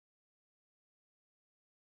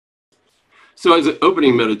So as an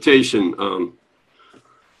opening meditation,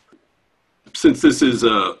 since this is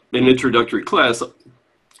an introductory class,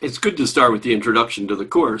 it's good to start with the introduction to the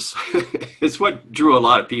course. It's what drew a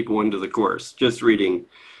lot of people into the course, just reading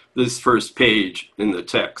this first page in the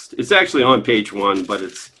text. It's actually on page 1, but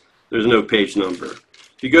there's no page number.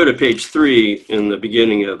 If you go to page 3 in the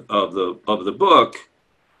beginning of the book,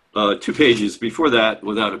 2 pages before that,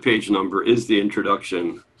 without a page number, is the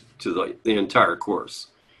introduction to the entire course.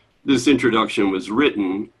 This introduction was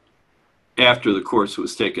written after the course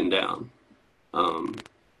was taken down.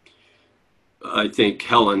 I think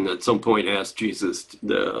Helen at some point asked Jesus,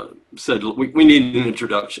 said, we need an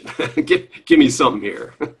introduction. give me something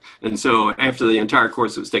here. And so after the entire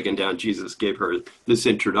course was taken down, Jesus gave her this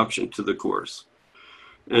introduction to the course.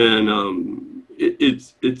 And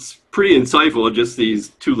it's pretty insightful, just these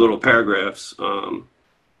 2 little paragraphs.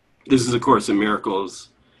 This is a Course in Miracles.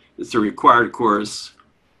 It's a required course.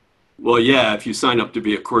 Well, yeah, if you sign up to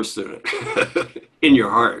be a course student in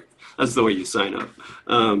your heart, that's the way you sign up.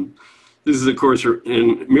 This is a Course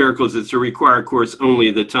in Miracles. It's a required course.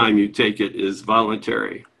 Only the time you take it is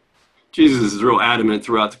voluntary. Jesus is real adamant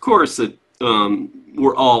throughout the course that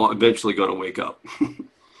we're all eventually going to wake up.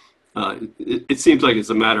 It seems like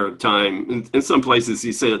it's a matter of time. In some places,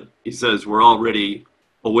 he says we're already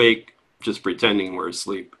awake, just pretending we're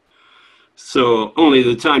asleep. So only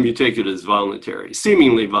the time you take it is voluntary,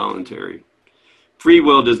 seemingly voluntary. Free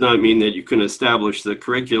will does not mean that you can establish the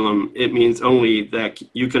curriculum. It means only that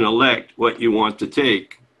you can elect what you want to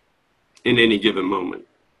take in any given moment.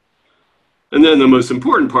 And then the most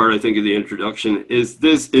important part, I think, of the introduction is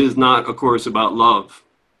this is not a course about love.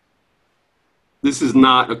 This is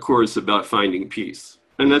not a course about finding peace.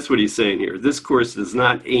 And that's what he's saying here. This course does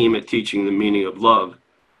not aim at teaching the meaning of love,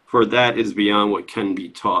 for that is beyond what can be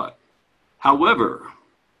taught. However,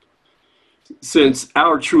 since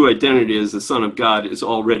our true identity as the Son of God is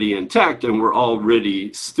already intact and we're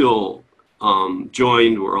already still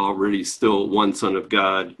joined, we're already still one Son of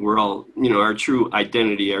God, we're all, our true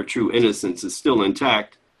identity, our true innocence is still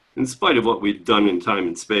intact in spite of what we've done in time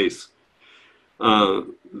and space.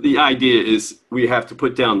 The idea is we have to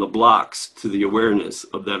put down the blocks to the awareness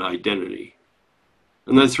of that identity.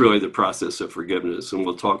 And that's really the process of forgiveness. And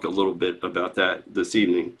we'll talk a little bit about that this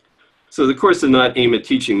evening. So the Course does not aim at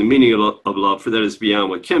teaching the meaning of love, for that is beyond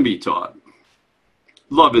what can be taught.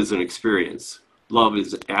 Love is an experience. Love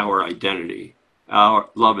is our identity.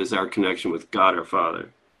 Love is our connection with God, our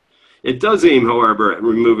Father. It does aim, however, at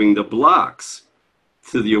removing the blocks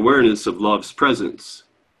to the awareness of love's presence,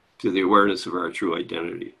 to the awareness of our true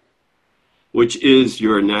identity, which is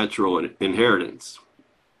your natural inheritance,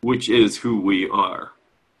 which is who we are.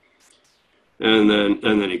 And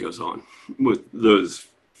then he goes on with those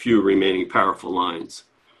few remaining powerful lines.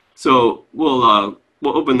 So we'll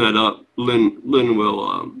open that up. Lynn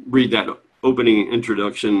will read that opening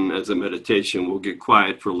introduction as a meditation. We'll get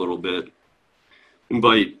quiet for a little bit.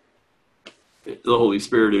 Invite the Holy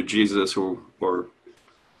Spirit of Jesus or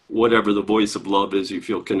whatever the voice of love is you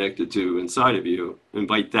feel connected to inside of you.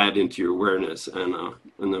 Invite that into your awareness, and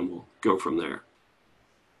then we'll go from there.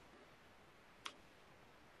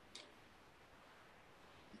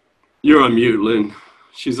 You're on mute, Lynn.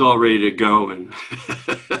 She's all ready to go. And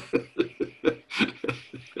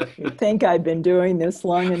I think I've been doing this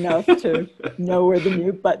long enough to know where the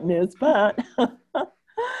mute button is, but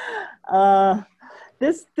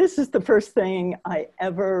this is the first thing I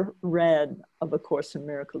ever read of A Course in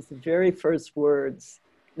Miracles, the very first words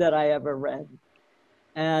that I ever read.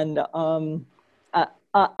 And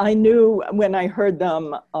I knew when I heard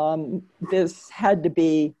them, this had to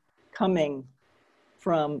be coming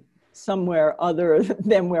from somewhere other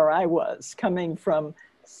than where I was, coming from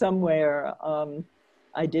somewhere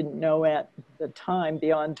I didn't know at the time,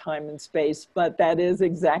 beyond time and space, but that is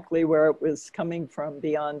exactly where it was coming from,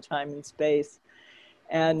 beyond time and space.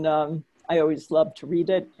 And I always love to read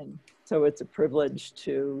it, and so it's a privilege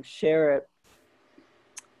to share it.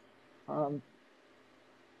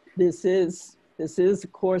 This is A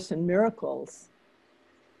Course in Miracles.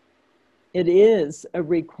 It is a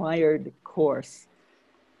required course.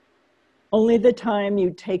 Only the time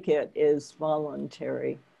you take it is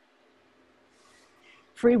voluntary.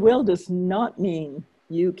 Free will does not mean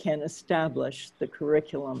you can establish the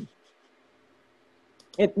curriculum.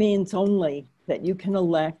 It means only that you can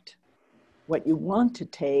elect what you want to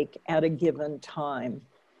take at a given time.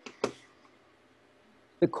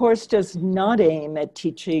 The Course does not aim at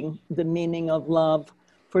teaching the meaning of love,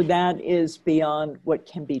 for that is beyond what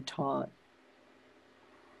can be taught.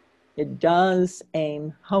 It does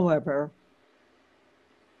aim, however,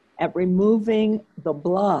 at removing the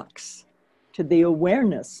blocks to the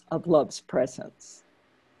awareness of love's presence,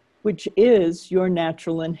 which is your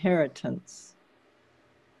natural inheritance.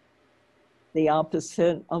 The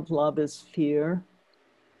opposite of love is fear,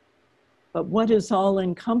 but what is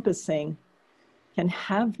all-encompassing can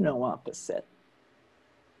have no opposite.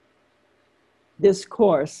 This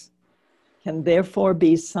course can therefore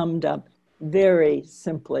be summed up very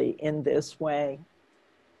simply in this way.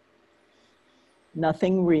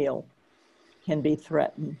 Nothing real can be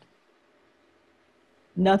threatened.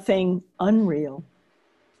 Nothing unreal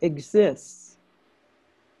exists.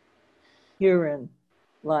 Herein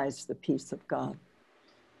lies the peace of God.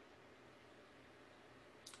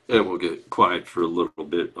 And we'll get quiet for a little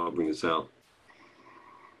bit. I'll bring this out.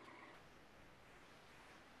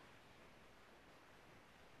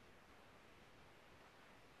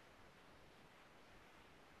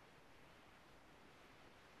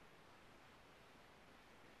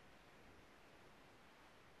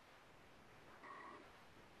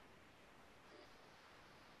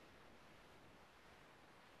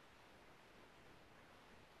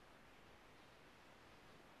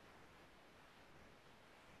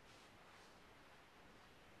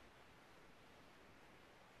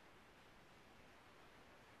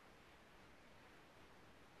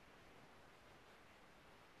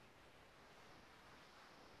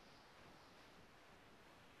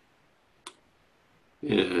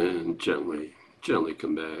 And gently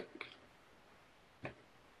come back.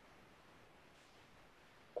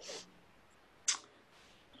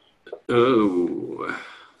 Oh,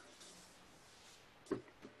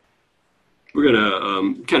 we're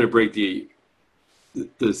gonna kind of break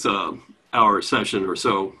this hour session or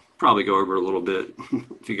so. Probably go over a little bit.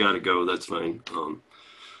 If you got to go, that's fine.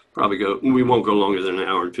 Probably go. We won't go longer than an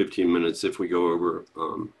hour and 15 minutes if we go over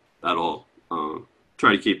at all.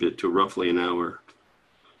 Try to keep it to roughly an hour.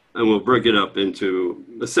 And we'll break it up into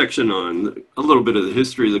a section on a little bit of the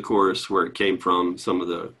history of the course, where it came from, some of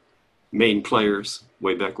the main players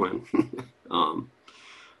way back when.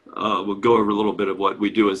 We'll go over a little bit of what we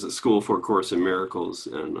do as a school for A Course in Miracles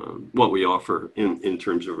and what we offer in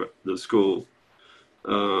terms of the school.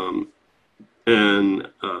 We'll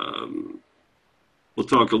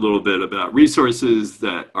talk a little bit about resources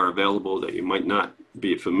that are available that you might not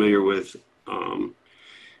be familiar with.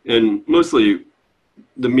 And mostly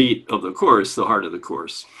the meat of the course, the heart of the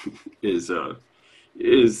course, is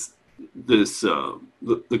this,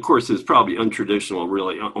 the course is probably untraditional,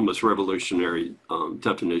 really almost revolutionary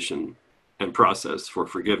definition and process for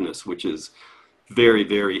forgiveness, which is very,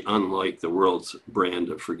 very unlike the world's brand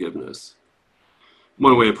of forgiveness.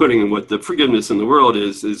 One way of putting what the forgiveness in the world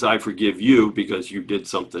is I forgive you because you did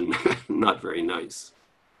something not very nice.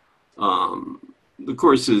 The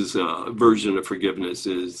Course's version of forgiveness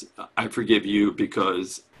is I forgive you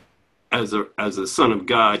because as a son of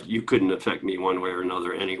God, you couldn't affect me one way or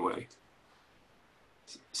another anyway.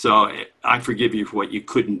 So I forgive you for what you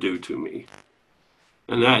couldn't do to me.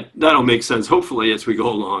 And that'll make sense, hopefully, as we go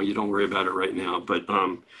along. You don't worry about it right now. But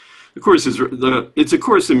the Course it's a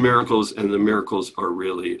Course in Miracles, and the miracles are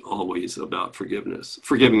really always about forgiveness.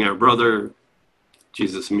 Forgiving our brother,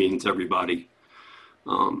 Jesus means everybody,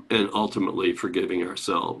 and ultimately forgiving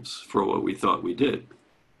ourselves for what we thought we did.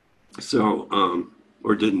 So,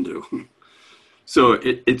 or didn't do. So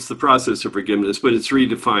it's the process of forgiveness, but it's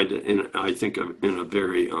redefined I think, in a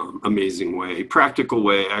very amazing way, practical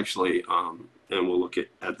way, actually, and we'll look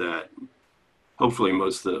at that, hopefully,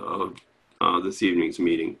 most of this evening's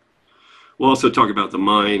meeting. We'll also talk about the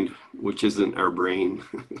mind, which isn't our brain.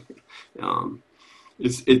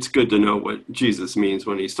 It's good to know what Jesus means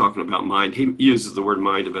when he's talking about mind. He uses the word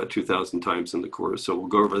mind about 2,000 times in the Course, so we'll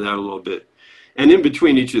go over that a little bit. And in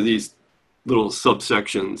between each of these little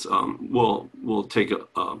subsections, we'll take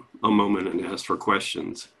a moment and ask for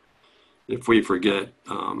questions. If we forget,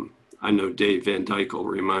 I know Dave Van Dyke will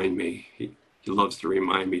remind me. He loves to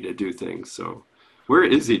remind me to do things. So where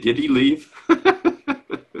is he? Did he leave?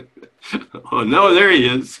 Oh, no, there he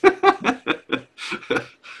is.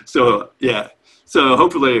 So, yeah. So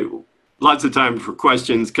hopefully lots of time for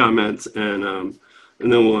questions, comments, and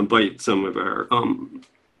then we'll invite some of our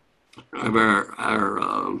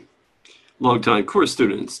longtime Course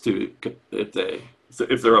students to,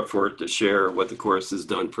 if they're up for it, to share what the Course has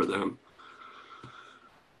done for them.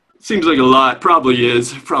 Seems like a lot, probably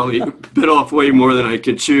is. Probably bit off way more than I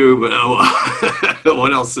could chew, but oh,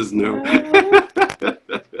 what else is new?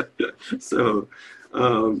 So,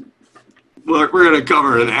 we're going to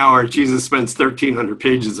cover an hour. Jesus spends 1,300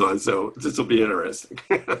 pages on, so this will be interesting.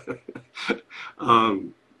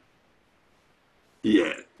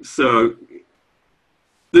 Yeah, so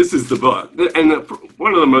this is the book. And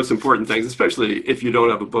one of the most important things, especially if you don't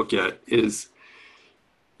have a book yet, is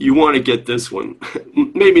you want to get this one.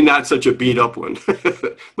 Maybe not such a beat up one,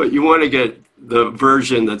 but you want to get the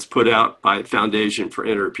version that's put out by Foundation for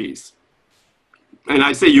Inner Peace. And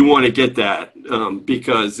I say you want to get that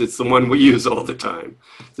because it's the one we use all the time.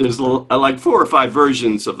 There's like 4 or 5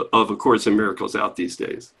 versions of A Course in Miracles out these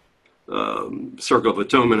days. Circle of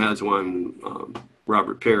Atonement has one.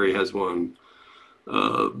 Robert Perry has one.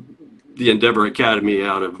 The Endeavor Academy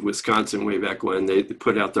out of Wisconsin way back when, they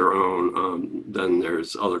put out their own. Then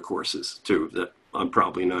there's other courses too that I'm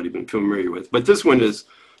probably not even familiar with. But this one is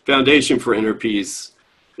Foundation for Inner Peace.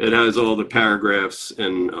 It has all the paragraphs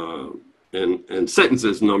and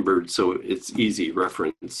sentences numbered, so it's easy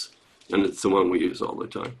reference, and it's the one we use all the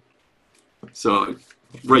time. So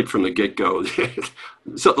right from the get-go,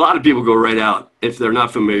 so a lot of people go right out if they're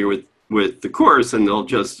not familiar with the course, and they'll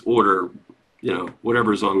just order,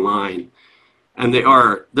 whatever's online. And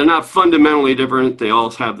they're not fundamentally different. They all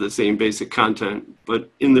have the same basic content, but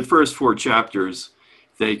in the first 4 chapters,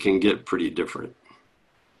 they can get pretty different.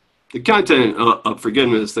 The content of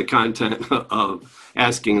forgiveness, the content of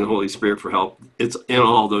asking the Holy Spirit for help, it's in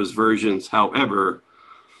all those versions. However,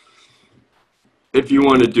 if you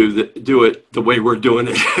want to do it the way we're doing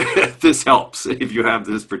it, this helps if you have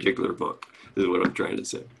this particular book, is what I'm trying to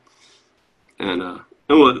say. And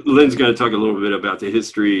Lynn's going to talk a little bit about the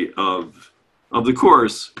history of the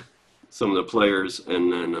course, some of the players, and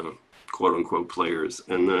then quote unquote players,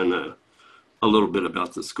 and then a little bit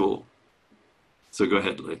about the school. So go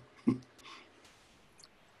ahead, Lynn.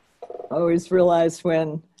 I always realize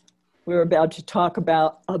when we're about to talk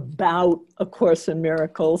about A Course in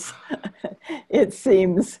Miracles, it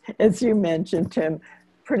seems, as you mentioned, Tim,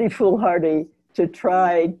 pretty foolhardy to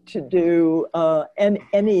try to do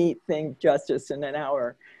anything justice in an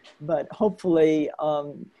hour. But hopefully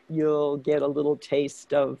you'll get a little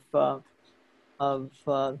taste of the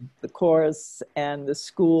course and the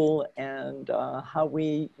school and how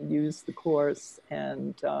we use the course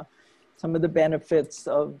and some of the benefits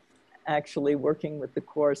of actually working with the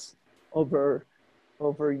course over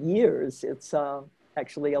years. It's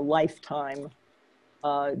actually a lifetime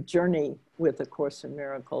journey with A Course in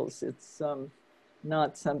Miracles. It's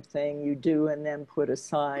not something you do and then put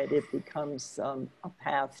aside. It becomes a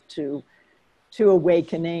path to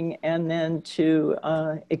awakening and then to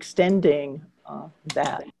extending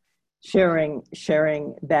that,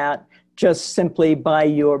 sharing that just simply by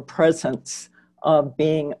your presence of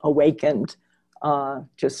being awakened.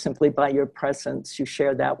 Just simply by your presence, you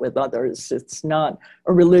share that with others. It's not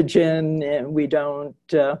a religion, and we don't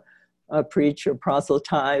preach or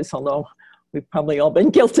proselytize, although we've probably all been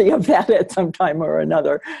guilty of that at some time or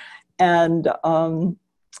another. And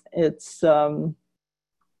it's the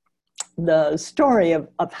story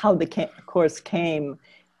of how the course came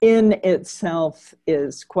in itself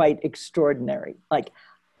is quite extraordinary. Like,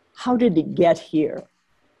 how did it get here?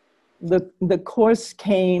 The course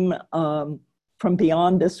came from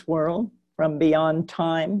beyond this world, from beyond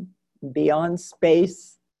time, beyond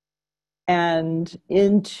space, and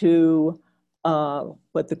into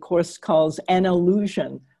what the Course calls an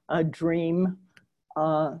illusion, a dream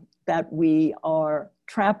that we are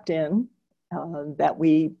trapped in, that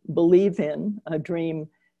we believe in, a dream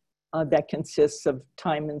that consists of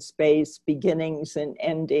time and space, beginnings and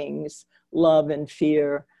endings, love and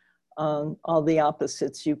fear, all the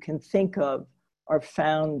opposites you can think of are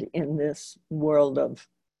found in this world of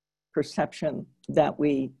perception that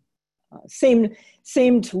we seem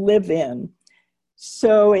to live in.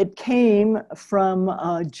 So it came from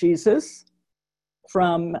Jesus,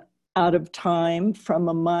 from out of time, from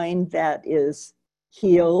a mind that is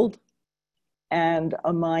healed and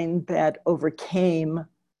a mind that overcame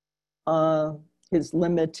his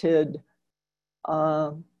limited,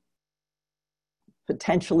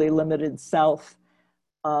 potentially limited self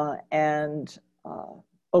and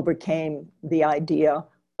overcame the idea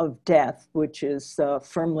of death, which is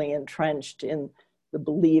firmly entrenched in the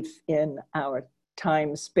belief in our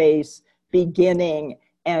time, space, beginning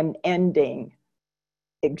and ending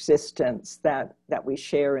existence that we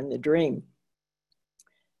share in the dream.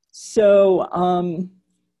 So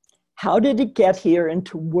how did it get here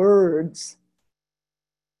into words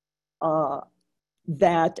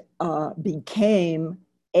that became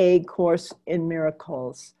A Course in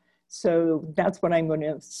Miracles? So that's what I'm going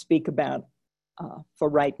to speak about for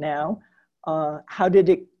right now. How did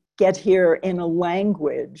it get here in a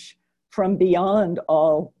language from beyond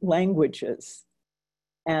all languages?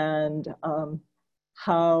 And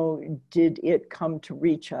how did it come to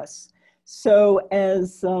reach us? So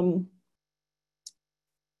as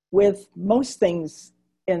with most things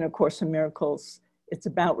in A Course in Miracles, it's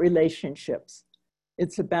about relationships.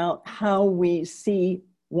 It's about how we see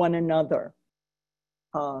one another.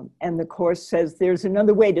 And the Course says there's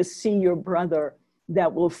another way to see your brother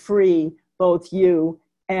that will free both you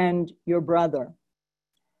and your brother.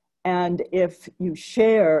 And if you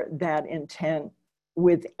share that intent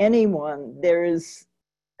with anyone, there is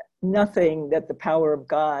nothing that the power of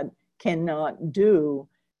God cannot do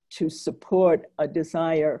to support a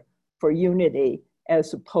desire for unity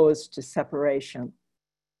as opposed to separation.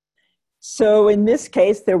 So in this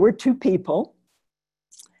case, there were two people,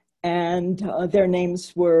 and their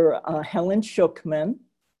names were Helen Schuckman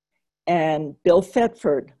and Bill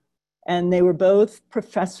Thetford. And they were both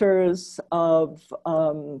professors of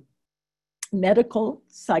medical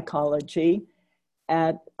psychology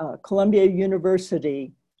at Columbia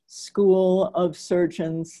University School of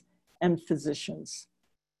Surgeons and Physicians.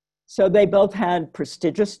 So they both had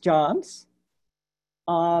prestigious jobs.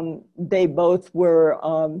 They both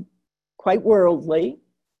were quite worldly.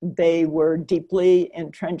 They were deeply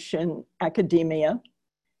entrenched in academia.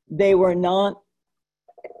 They were not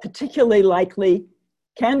particularly likely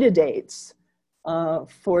candidates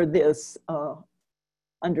for this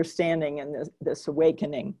understanding and this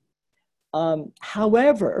awakening.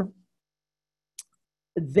 However,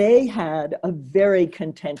 they had a very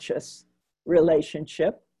contentious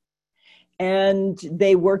relationship, and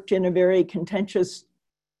they worked in a very contentious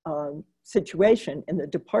situation in the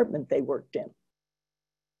department they worked in.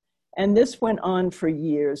 And this went on for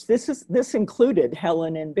years. This included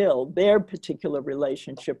Helen and Bill. Their particular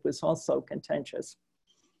relationship was also contentious.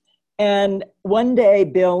 And one day,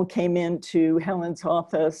 Bill came into Helen's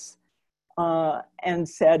office and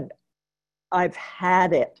said, I've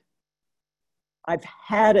had it. I've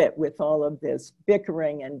had it with all of this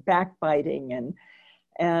bickering and backbiting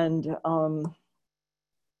and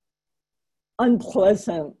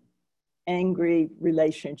unpleasant, angry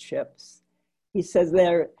relationships. He says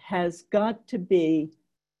there has got to be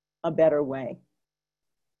a better way.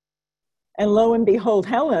 And lo and behold,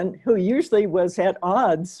 Helen, who usually was at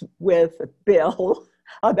odds with Bill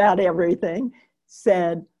about everything,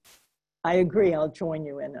 said, I agree, I'll join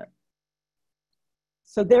you in it.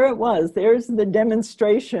 So there it was. There's the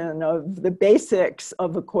demonstration of the basics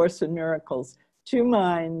of A Course in Miracles. Two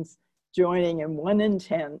minds joining in one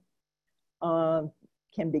intent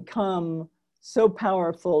can become so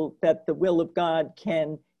powerful that the will of God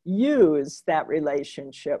can use that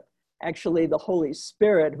relationship. Actually, the Holy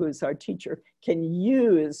Spirit, who's our teacher, can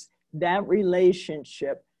use that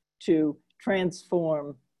relationship to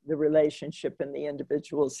transform the relationship and the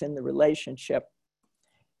individuals in the relationship.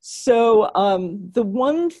 So the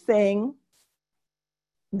one thing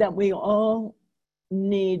that we all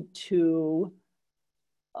need to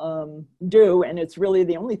do, and it's really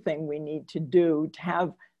the only thing we need to do to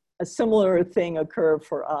have a similar thing occur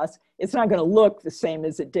for us, it's not going to look the same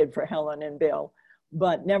as it did for Helen and Bill,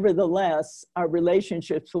 but nevertheless, our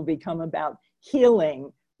relationships will become about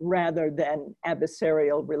healing rather than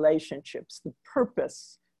adversarial relationships. The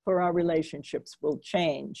purpose for our relationships will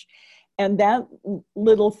change. And that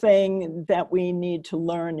little thing that we need to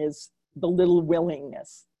learn is the little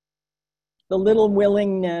willingness. The little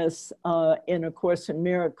willingness in A Course in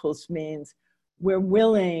Miracles means we're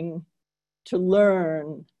willing to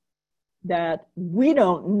learn that we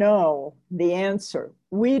don't know the answer.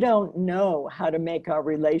 We don't know how to make our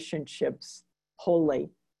relationships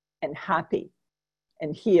holy and happy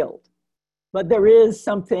and healed. But there is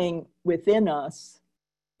something within us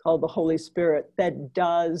called the Holy Spirit that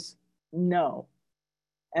does know.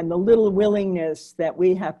 And the little willingness that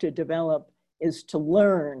we have to develop is to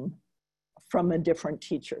learn from a different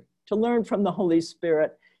teacher, to learn from the Holy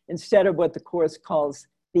Spirit instead of what the Course calls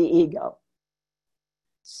the ego.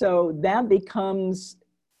 So that becomes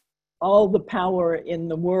all the power in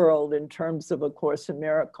the world in terms of A Course in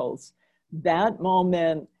Miracles. That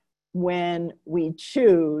moment when we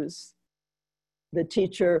choose the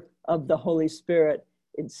teacher of the Holy Spirit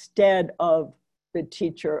instead of the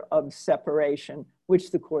teacher of separation,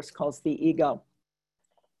 which the Course calls the ego.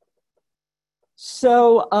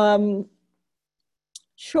 So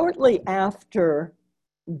shortly after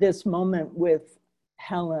this moment with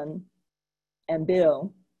Helen and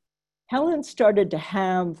Bill, Helen started to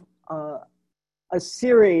have a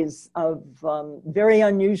series of very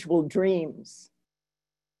unusual dreams.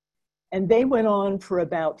 And they went on for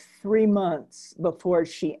about 3 months before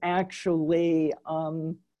she actually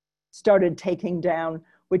started taking down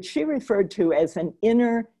what she referred to as an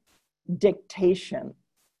inner dictation.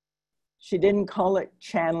 She didn't call it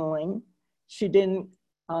channeling. She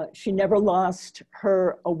never lost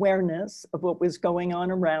her awareness of what was going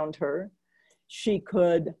on around her. she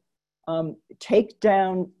could take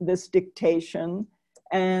down this dictation,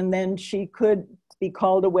 and then she could be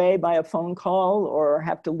called away by a phone call or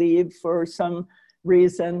have to leave for some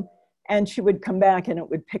reason, and she would come back and it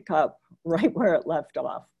would pick up right where it left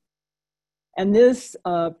off. And this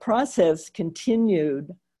process continued,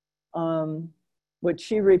 what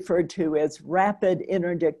she referred to as rapid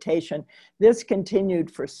interdictation. This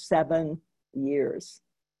continued for 7 years,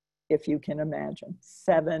 if you can imagine,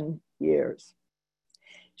 7 years.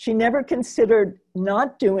 She never considered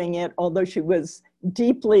not doing it, although she was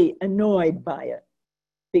deeply annoyed by it,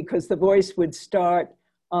 because the voice would start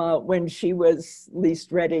when she was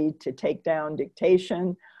least ready to take down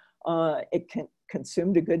dictation. It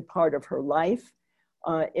consumed a good part of her life.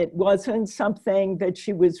 It wasn't something that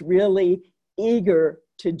she was really eager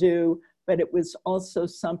to do, but it was also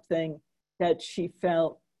something that she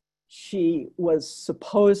felt she was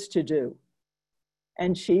supposed to do.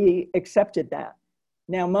 And she accepted that.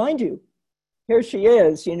 Now, mind you, here she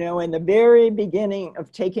is, you know, in the very beginning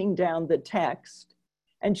of taking down the text,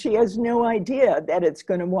 and she has no idea that it's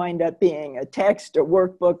going to wind up being a text, a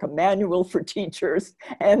workbook, a manual for teachers,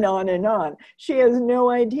 and on and on. She has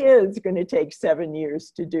no idea it's going to take 7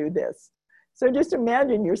 years to do this. So just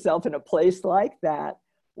imagine yourself in a place like that,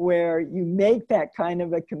 where you make that kind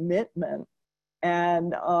of a commitment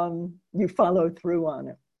and you follow through on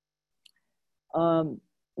it.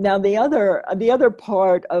 Now, the other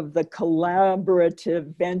part of the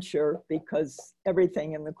collaborative venture, because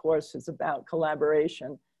everything in the course is about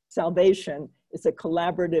collaboration, salvation is a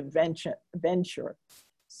collaborative venture.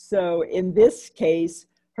 So in this case,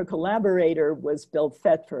 her collaborator was Bill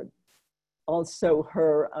Thetford, also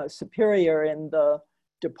her superior in the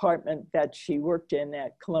department that she worked in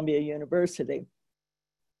at Columbia University.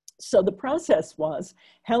 So the process was,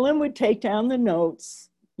 Helen would take down the notes,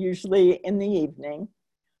 usually in the evening.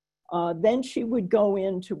 Then she would go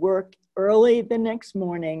in to work early the next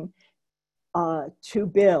morning to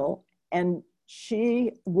Bill, and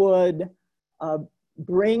she would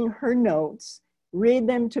bring her notes, read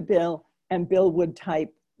them to Bill, and Bill would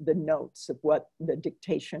type the notes of what the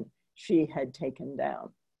dictation she had taken down.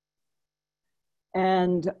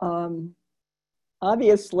 And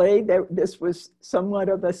obviously, this was somewhat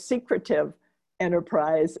of a secretive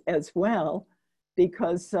enterprise as well,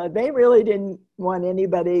 because they really didn't want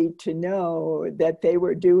anybody to know that they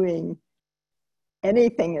were doing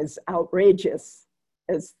anything as outrageous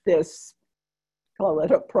as this, call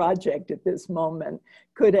it a project at this moment,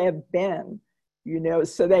 could have been. You know,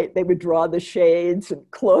 so they would draw the shades and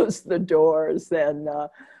close the doors and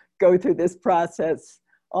go through this process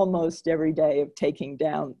almost every day of taking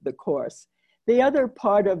down the course. The other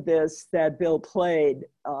part of this that Bill played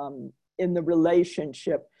in the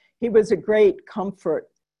relationship, he was a great comfort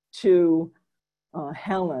to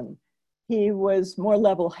Helen. He was more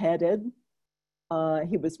level-headed.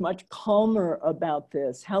 He was much calmer about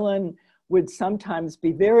this. Helen would sometimes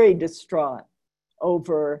be very distraught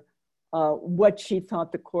over what she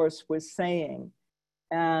thought the course was saying.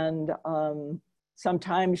 And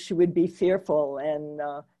sometimes she would be fearful, and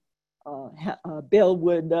Bill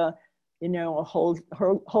would, you know,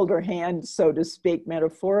 hold her hand, so to speak,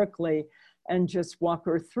 metaphorically, and just walk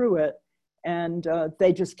her through it. And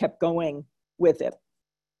they just kept going with it.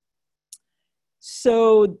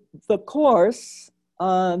 So the course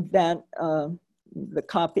the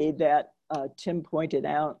copy that Tim pointed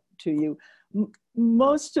out to you,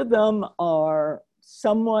 most of them are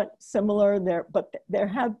somewhat similar there, but there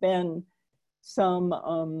have been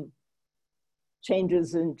some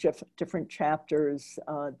changes in different chapters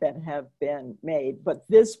that have been made. But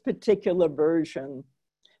this particular version,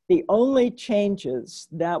 the only changes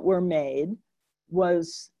that were made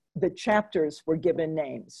was the chapters were given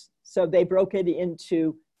names. So they broke it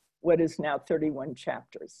into what is now 31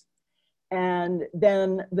 chapters. And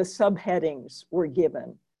then the subheadings were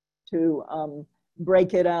given to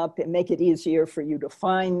break it up and make it easier for you to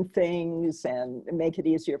find things and make it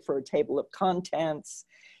easier for a table of contents.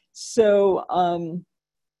 So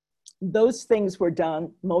those things were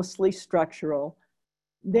done, mostly structural.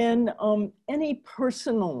 Then any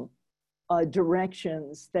personal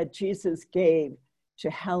directions that Jesus gave to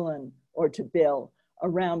Helen or to Bill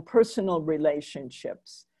around personal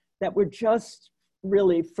relationships that were just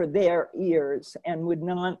really for their ears and would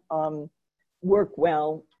not work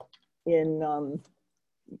well in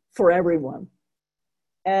for everyone.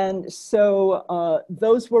 And so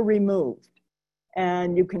those were removed.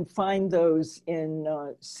 And you can find those in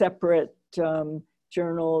separate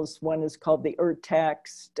journals. One is called the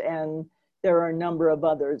Text, and there are a number of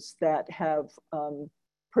others that have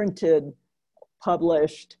printed,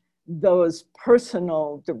 published those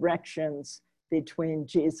personal directions between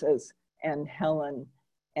Jesus and Helen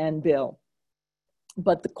and Bill.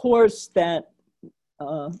 But the course that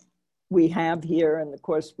we have here and the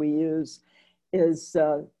course we use is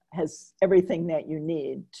has everything that you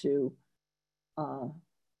need to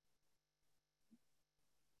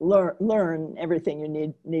learn everything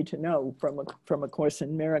you need to know from a Course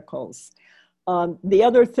in Miracles. The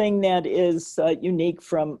other thing that is unique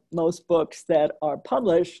from most books that are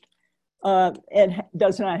published, it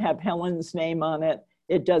does not have Helen's name on it.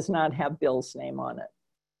 It does not have Bill's name on it.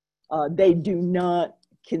 They do not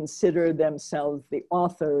consider themselves the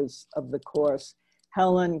authors of the course.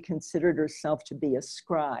 Helen considered herself to be a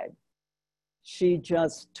scribe. She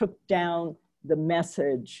just took down the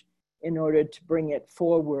message in order to bring it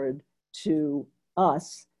forward to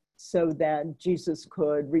us so that Jesus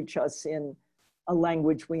could reach us in a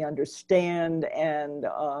language we understand and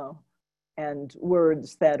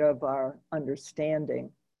words that of our understanding.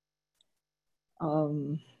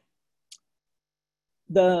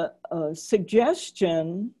 The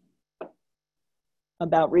suggestion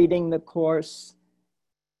about reading the course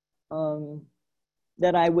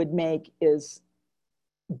that I would make is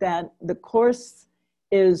that the course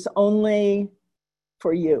is only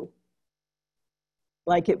for you,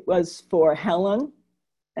 like it was for Helen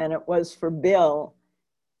and it was for Bill.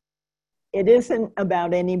 It isn't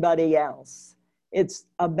about anybody else. It's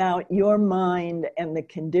about your mind and the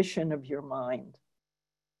condition of your mind.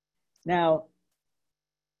 Now,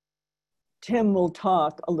 Tim will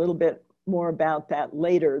talk a little bit more about that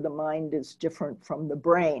later. The mind is different from the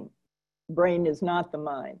brain. The brain is not the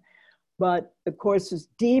mind. But the Course is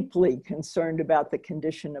deeply concerned about the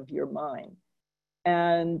condition of your mind.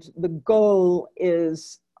 And the goal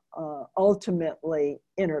is ultimately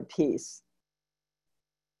inner peace.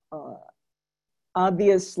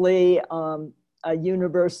 Obviously, a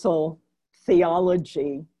universal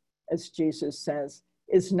theology, as Jesus says,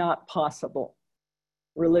 is not possible.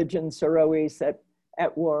 Religions are always at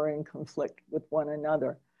war and conflict with one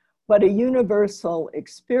another. But a universal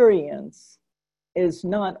experience is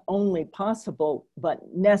not only possible, but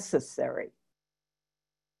necessary.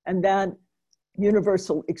 And that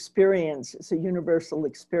universal experience is a universal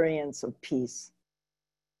experience of peace.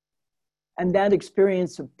 And that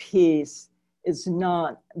experience of peace is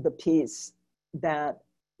not the peace that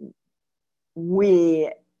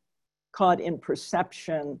we, caught in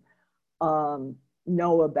perception,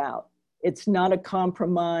 know about. It's not a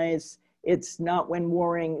compromise. It's not when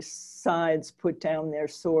warring sides put down their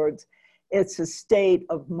swords. It's a state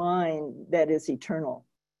of mind that is eternal.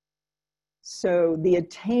 So the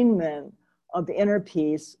attainment of inner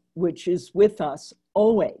peace, which is with us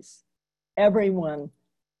always, everyone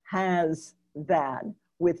has that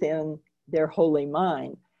within their holy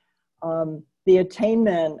mind. The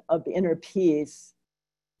attainment of inner peace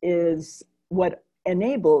is what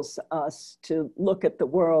enables us to look at the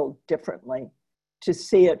world differently, to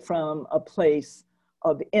see it from a place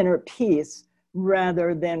of inner peace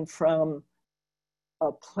rather than from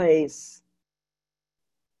a place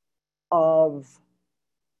of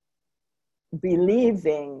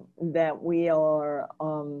believing that we are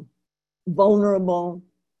vulnerable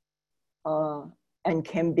and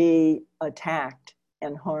can be attacked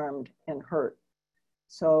and harmed and hurt.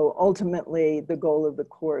 So ultimately, the goal of the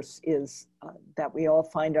Course is that we all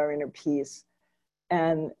find our inner peace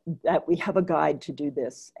and that we have a guide to do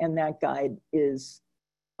this. And that guide is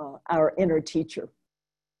our inner teacher.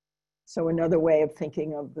 So another way of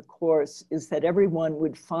thinking of the Course is that everyone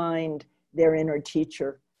would find their inner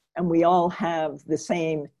teacher, and we all have the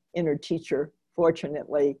same inner teacher.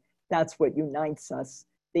 Fortunately, that's what unites us,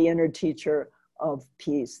 the inner teacher of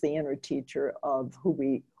peace, the inner teacher of who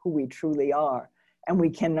we truly are. And we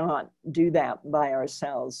cannot do that by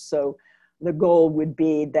ourselves. So the goal would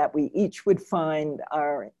be that we each would find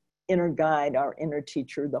our inner guide, our inner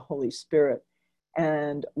teacher, the Holy Spirit,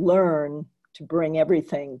 and learn to bring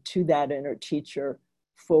everything to that inner teacher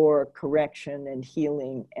for correction and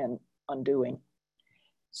healing and undoing.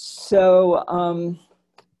 So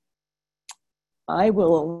I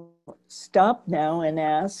will stop now and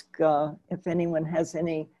ask if anyone has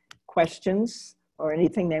any questions or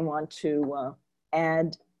anything they want to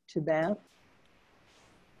add to that.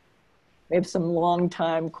 We have some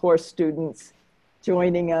longtime course students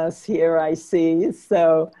joining us here, I see.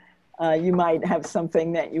 So you might have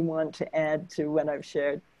something that you want to add to what I've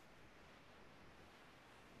shared.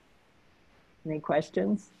 Any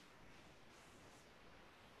questions?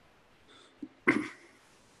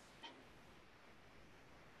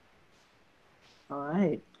 All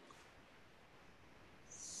right.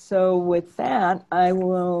 So with that, I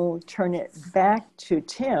will turn it back to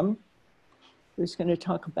Tim, who's going to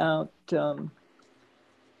talk about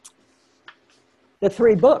the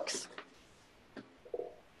 3 books,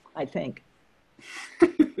 I think.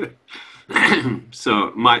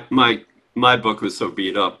 So my book was so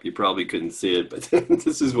beat up you probably couldn't see it, but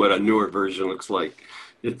this is what a newer version looks like.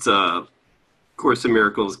 It's Course in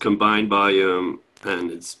Miracles combined volume, and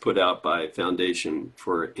it's put out by Foundation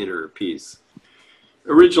for Inner Peace.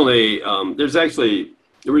 Originally,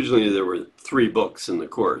 there were 3 books in the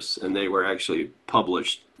course, and they were actually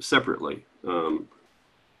published separately.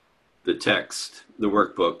 The text, the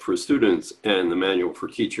workbook for students, and the manual for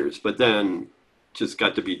teachers. But then just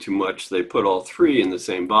got to be too much. They put all 3 in the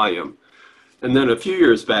same volume. And then a few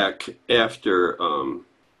years back, after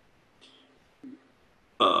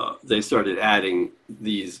they started adding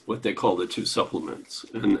these, what they call the 2 supplements.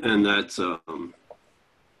 And that's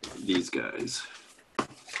these guys.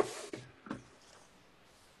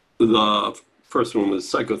 The first one was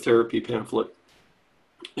psychotherapy pamphlet,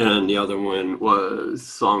 and the other one was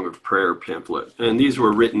Song of Prayer pamphlet. And these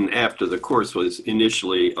were written after the course was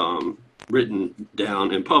initially written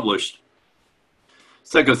down and published.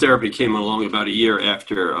 Psychotherapy came along about a year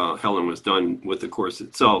after Helen was done with the course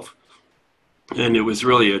itself. And it was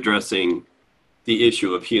really addressing the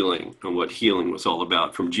issue of healing and what healing was all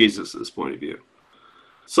about from Jesus's point of view.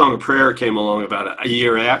 Song of Prayer came along about a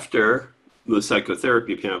year after the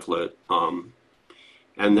psychotherapy pamphlet, and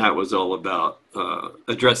that was all about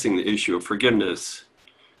addressing the issue of forgiveness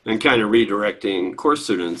and kind of redirecting course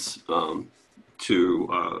students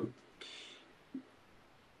to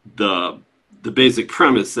the basic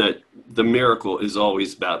premise that the miracle is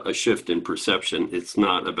always about a shift in perception. It's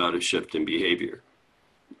not about a shift in behavior.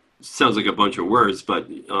 Sounds like a bunch of words, but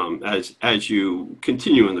as you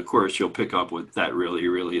continue in the course, you'll pick up what that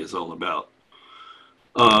really is all about.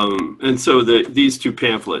 And so these 2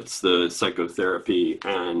 pamphlets, the psychotherapy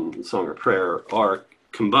and Song of Prayer, are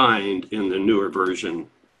combined in the newer version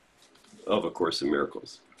of A Course in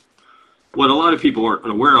Miracles. What a lot of people aren't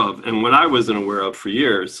aware of, and what I wasn't aware of for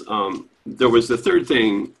years, there was the 3rd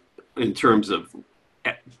thing in terms of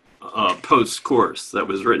post-course that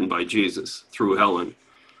was written by Jesus through Helen.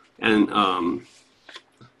 And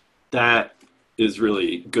that is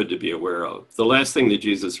really good to be aware of. The last thing that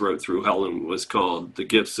Jesus wrote through Helen was called The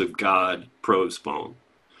Gifts of God prose poem.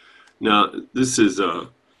 Now, this is the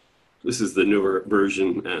newer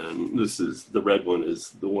version, and this is the red one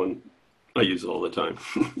is the one I use all the time,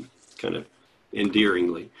 kind of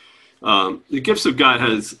endearingly. The Gifts of God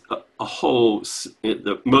has a whole,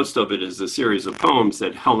 most of it is a series of poems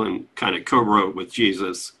that Helen kind of co-wrote with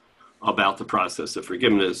Jesus about the process of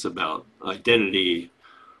forgiveness, about identity,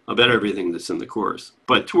 about everything that's in the course.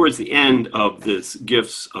 But towards the end of this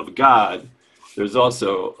Gifts of God, there's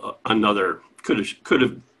also another,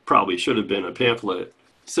 probably should have been a pamphlet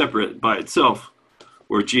separate by itself,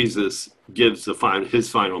 where Jesus gives his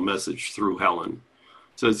final message through Helen.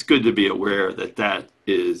 So it's good to be aware that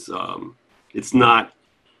is, it's not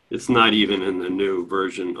even in the new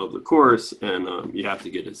version of the course, and you have to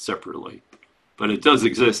get it separately. But it does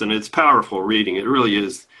exist, and it's powerful reading. It really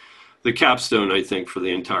is the capstone, I think, for the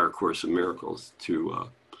entire Course in Miracles. You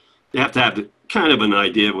have to have kind of an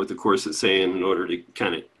idea of what the Course is saying in order to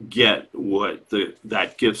kind of get what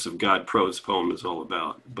that Gifts of God prose poem is all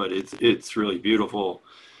about. But it's really beautiful.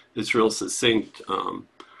 It's real succinct.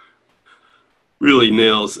 Really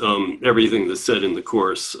nails everything that's said in the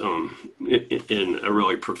Course in a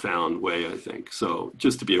really profound way, I think. So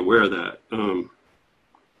just to be aware of that.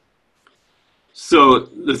 So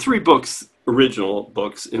the 3 books, original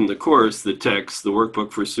books in the course, the text, the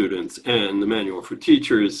workbook for students, and the manual for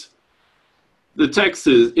teachers, the text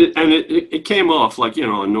is, it came off like, a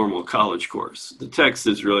normal college course. The text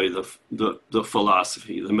is really the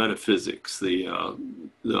philosophy, the metaphysics, the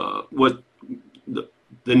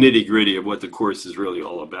nitty gritty of what the course is really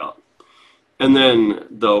all about. And then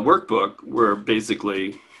the workbook were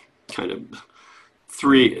basically kind of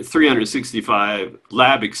 365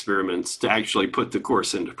 lab experiments to actually put the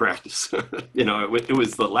course into practice. It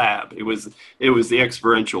was the lab. It was the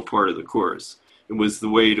experiential part of the course. It was the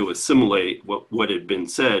way to assimilate what had been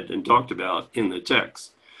said and talked about in the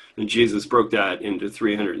text. And Jesus broke that into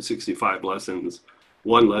 365 lessons,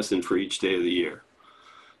 1 lesson for each day of the year.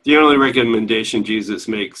 The only recommendation Jesus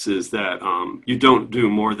makes is that you don't do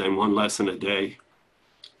more than 1 lesson a day.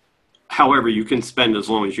 However, you can spend as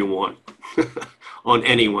long as you want on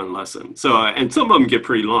any 1 lesson. So, and some of them get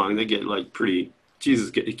pretty long. They get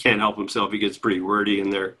Jesus can't help himself. He gets pretty wordy in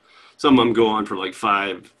there. Some of them go on for like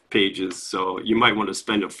 5 pages. So you might want to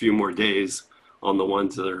spend a few more days on the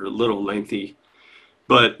ones that are a little lengthy.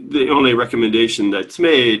 But the only recommendation that's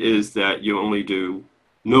made is that you only do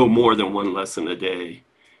no more than 1 lesson a day,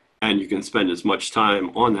 and you can spend as much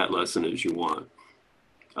time on that lesson as you want.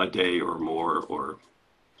 a day or more, or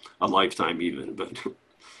a lifetime even. But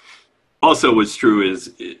also what's true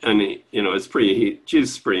is, and it's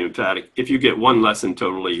Jesus is pretty emphatic. If you get one lesson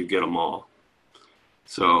totally, you get them all.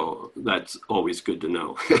 So that's always good to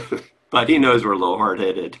know. But he knows we're a little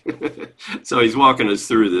hard-headed. So he's walking us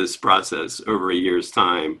through this process over a year's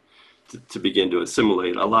time to begin to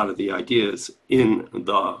assimilate a lot of the ideas in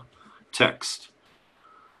the text.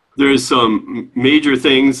 There's some major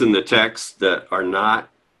things in the text that are not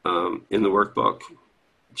in the workbook.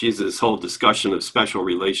 Jesus' whole discussion of special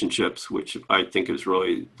relationships, which I think is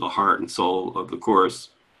really the heart and soul of the course.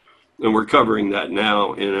 And we're covering that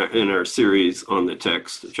now in our series on the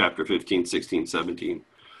text, chapter 15, 16, 17.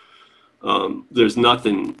 There's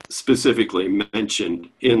nothing specifically mentioned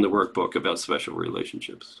in the workbook about special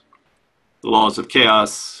relationships. The laws of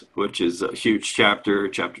chaos, which is a huge chapter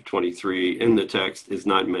 23 in the text, is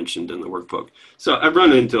not mentioned in the workbook. So I've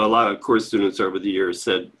run into a lot of course students over the years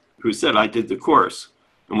who said I did the course,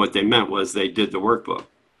 and what they meant was they did the workbook,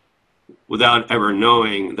 without ever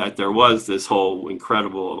knowing that there was this whole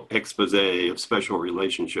incredible expose of special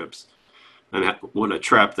relationships and what a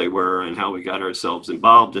trap they were and how we got ourselves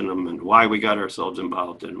involved in them and why we got ourselves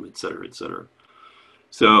involved in them, et cetera, et cetera.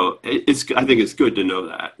 So I think it's good to know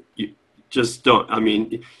that. You just don't,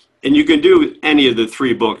 and you can do any of the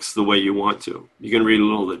 3 books the way you want to. You can read a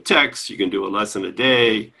little of the text, you can do a lesson a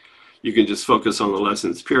day, you can just focus on the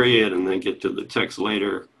lessons period and then get to the text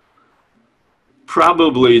later.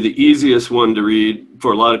 Probably the easiest one to read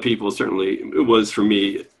for a lot of people, certainly it was for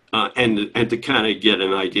me, and to kind of get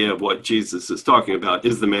an idea of what Jesus is talking about,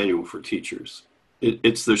 is the Manual for Teachers.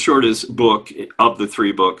 It's the shortest book of the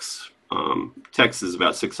 3 books. Text is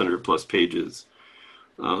about 600 plus pages.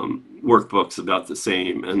 Workbook's about the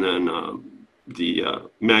same. And then the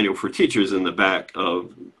Manual for Teachers in the back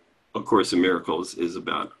of A Course in Miracles is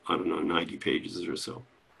about, 90 pages or so.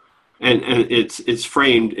 And it's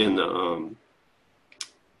framed in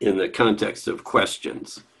the context of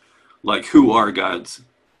questions, like who are God's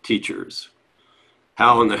teachers?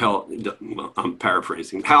 How in the hell, well, I'm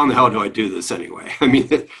paraphrasing, how in the hell do I do this anyway?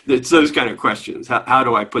 It's those kind of questions. How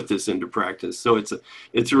do I put this into practice? So it's a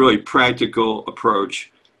really practical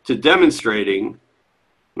approach to demonstrating,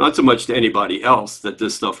 not so much to anybody else that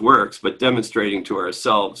this stuff works, but demonstrating to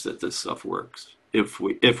ourselves that this stuff works. If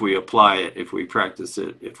we apply it, if we practice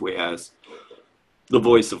it, if we ask the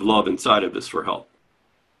voice of love inside of us for help.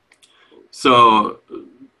 So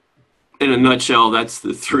in a nutshell, that's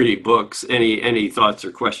the 3 books. Any thoughts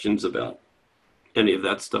or questions about any of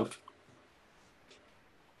that stuff?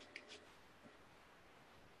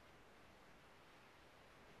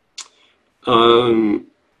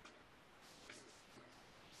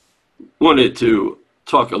 Wanted to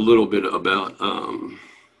talk a little bit about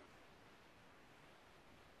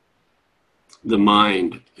the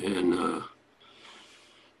mind and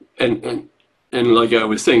like I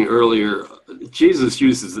was saying earlier, Jesus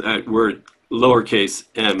uses that word lowercase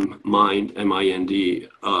m, mind, M-I-N-D,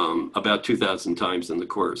 about 2,000 times in the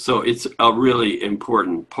course. So it's a really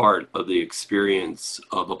important part of the experience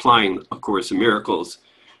of applying A Course in Miracles.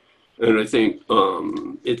 And I think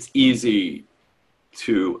it's easy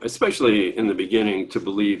to, especially in the beginning, to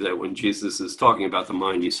believe that when Jesus is talking about the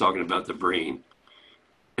mind, he's talking about the brain.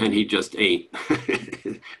 And he just ain't.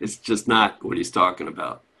 It's just not what he's talking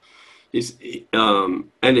about. And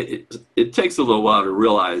it takes a little while to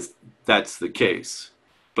realize that's the case.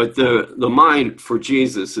 But the mind for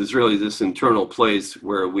Jesus is really this internal place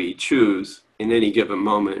where we choose in any given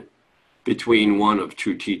moment between one of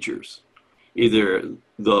 2 teachers. Either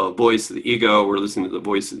the voice of the ego, we're listening to the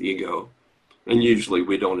voice of the ego, and usually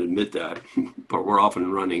we don't admit that, but we're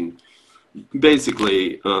often running,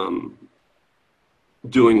 basically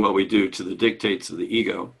doing what we do to the dictates of the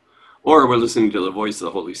ego. Or we're listening to the voice of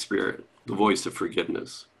the Holy Spirit, the voice of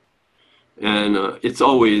forgiveness. And it's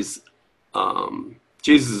always,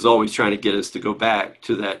 Jesus is always trying to get us to go back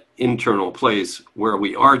to that internal place where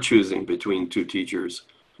we are choosing between 2 teachers.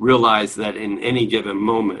 Realize that in any given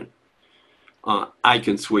moment, I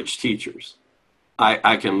can switch teachers.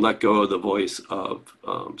 I can let go of the voice of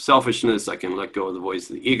selfishness. I can let go of the voice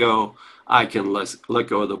of the ego. I can let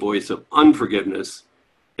go of the voice of unforgiveness.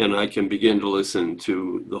 And I can begin to listen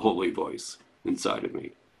to the holy voice inside of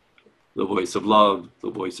me, the voice of love, the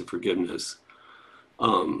voice of forgiveness.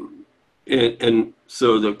 And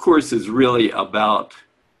so the course is really about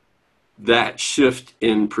that shift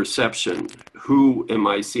in perception. Who am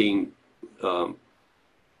I seeing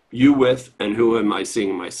you with, and who am I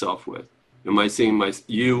seeing myself with? Am I seeing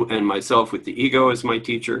you and myself with the ego as my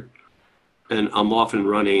teacher? And I'm often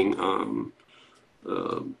running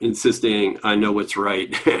insisting I know what's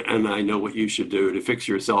right and I know what you should do to fix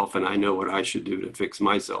yourself and I know what I should do to fix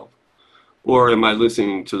myself? Or am I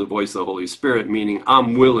listening to the voice of the Holy Spirit, meaning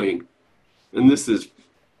I'm willing, and this is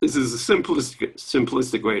a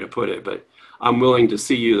simplistic way to put it, but I'm willing to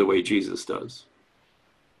see you the way Jesus does.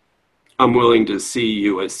 I'm willing to see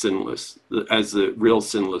you as sinless, as the real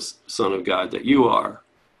sinless Son of God that you are.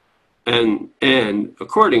 And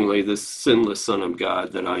accordingly, the sinless Son of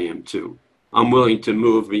God that I am too. I'm willing to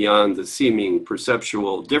move beyond the seeming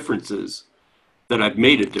perceptual differences that I've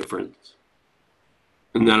made a difference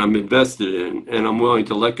and that I'm invested in. And I'm willing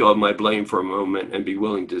to let go of my blame for a moment and be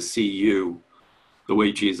willing to see you the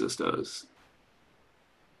way Jesus does,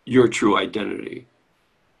 your true identity.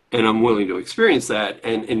 And I'm willing to experience that.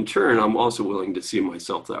 And in turn, I'm also willing to see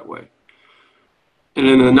myself that way. And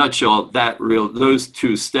in a nutshell, those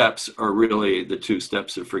two steps are really the two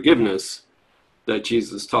steps of forgiveness that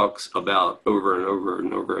Jesus talks about over and over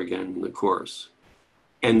and over again in the Course.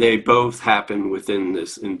 And they both happen within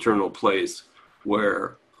this internal place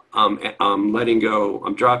where I'm letting go,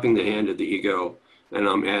 I'm dropping the hand of the ego, and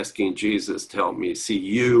I'm asking Jesus to help me see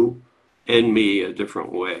you and me a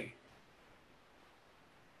different way.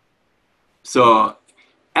 So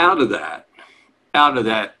out of that,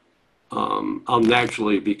 I'll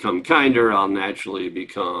naturally become kinder. I'll naturally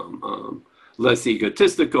become less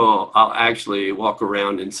egotistical. I'll actually walk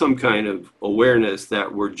around in some kind of awareness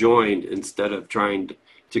that we're joined instead of trying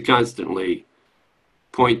to constantly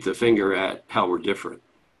point the finger at how we're different.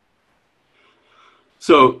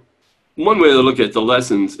 So one way to look at the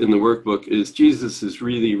lessons in the workbook is Jesus is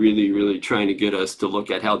really, really, really trying to get us to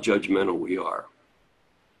look at how judgmental we are.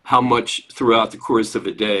 How much throughout the course of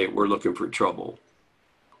a day we're looking for trouble.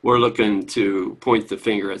 We're looking to point the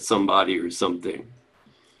finger at somebody or something.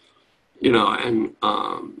 You know, and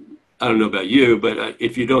I don't know about you, but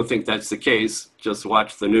if you don't think that's the case, just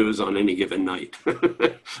watch the news on any given night.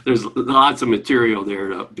 There's lots of material there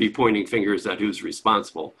to be pointing fingers at who's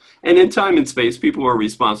responsible. And in time and space, people are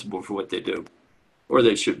responsible for what they do, or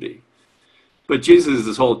they should be. But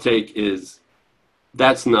Jesus' whole take is,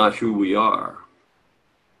 that's not who we are.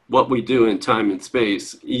 What we do in time and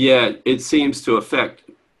space, yet it seems to affect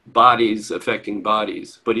bodies affecting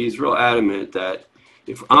bodies. But he's real adamant that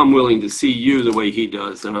if I'm willing to see you the way he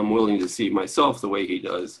does, and I'm willing to see myself the way he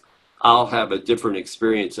does, I'll have a different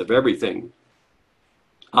experience of everything.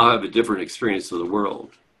 I'll have a different experience of the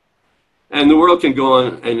world. And the world can go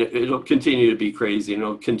on and it'll continue to be crazy and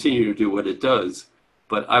it'll continue to do what it does,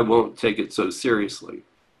 but I won't take it so seriously.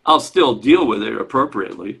 I'll still deal with it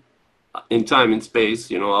appropriately. In time and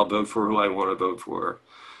space, you know, I'll vote for who I want to vote for.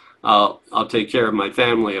 I'll take care of my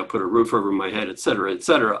family. I'll put a roof over my head, et cetera, et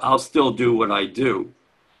cetera. I'll still do what I do,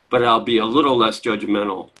 but I'll be a little less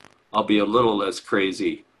judgmental. I'll be a little less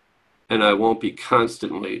crazy, and I won't be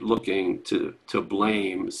constantly looking to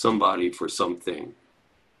blame somebody for something.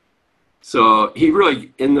 So he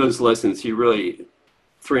really, in those lessons,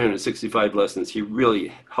 365 lessons, he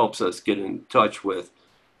really helps us get in touch with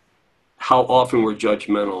how often we're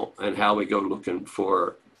judgmental and how we go looking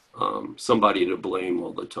for somebody to blame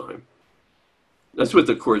all the time. That's what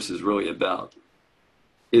the Course is really about,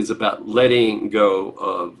 is about letting go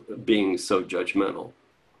of being so judgmental.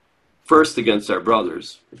 First against our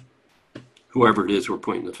brothers, whoever it is we're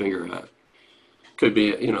pointing the finger at. Could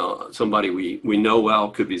be, you know, somebody we know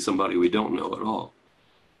well, could be somebody we don't know at all.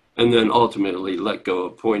 And then ultimately let go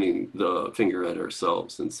of pointing the finger at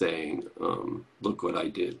ourselves and saying, look what I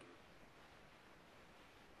did.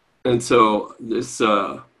 And so this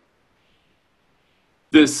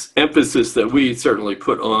emphasis that we certainly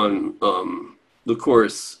put on the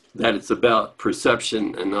Course, that it's about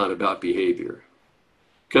perception and not about behavior.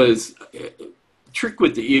 Because the trick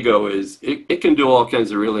with the ego is it can do all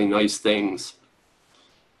kinds of really nice things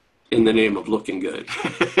in the name of looking good.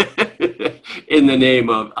 In the name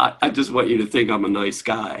of, I just want you to think I'm a nice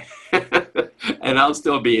guy. And I'll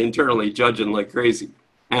still be internally judging like crazy.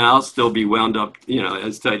 And I'll still be wound up, you know,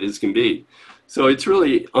 as tight as can be. So it's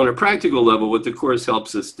really, on a practical level, what the Course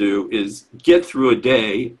helps us do is get through a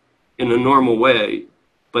day in a normal way,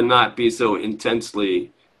 but not be so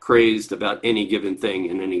intensely crazed about any given thing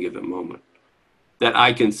in any given moment. That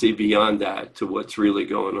I can see beyond that to what's really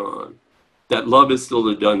going on. That love is still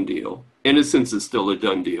a done deal. Innocence is still a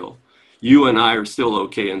done deal. You and I are still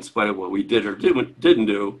okay in spite of what we did or didn't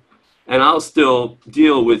do. And I'll still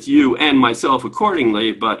deal with you and myself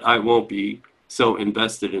accordingly, but I won't be so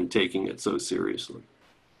invested in taking it so seriously.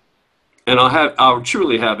 And I'll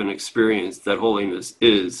truly have an experience that holiness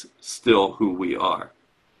is still who we are.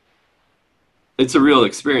 It's a real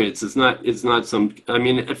experience. It's not some, I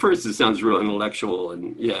mean, at first it sounds real intellectual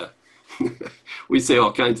and yeah, We say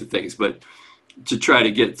all kinds of things, but to try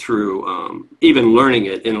to get through even learning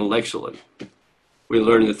it intellectually, we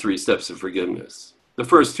learn the 3 steps of forgiveness. The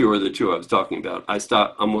first 2 are the 2 I was talking about.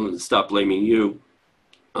 I'm willing to stop blaming you.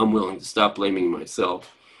 I'm willing to stop blaming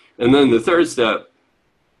myself. And then the 3rd step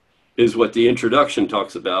is what the introduction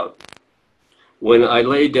talks about. When I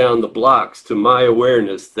lay down the blocks to my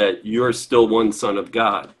awareness that you're still one son of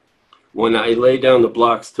God, when I lay down the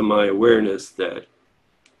blocks to my awareness that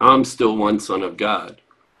I'm still one son of God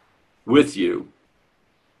with you,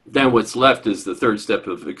 then what's left is the 3rd step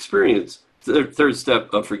of experience, the 3rd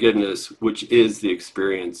step of forgiveness, which is the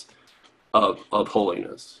experience of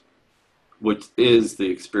holiness, which is the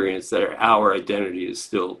experience that our identity is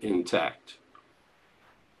still intact.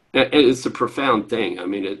 And it's a profound thing. I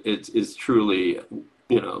mean, it's truly,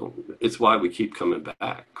 it's why we keep coming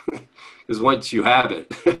back. Because once you have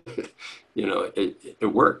it, it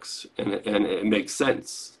works and it makes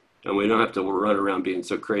sense. And we don't have to run around being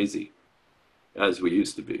so crazy as we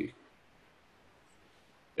used to be.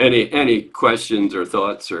 Any questions or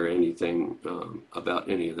thoughts or anything about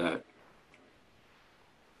any of that?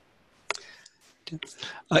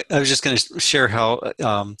 I was just going to share how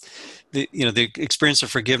the experience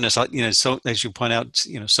of forgiveness, so as you point out,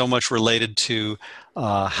 so much related to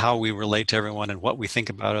how we relate to everyone and what we think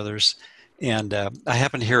about others. And I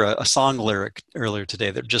happened to hear a song lyric earlier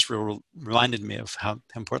today that just reminded me of how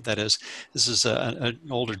important that is. This is an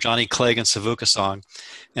older Johnny Clegg and Savuka song,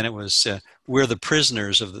 and it was "We're the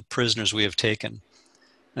prisoners of the prisoners we have taken."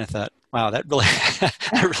 And I thought, wow, that really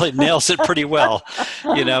that really nails it pretty well,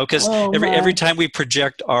 because every time we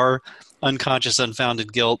project our unconscious,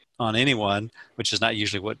 unfounded guilt on anyone, which is not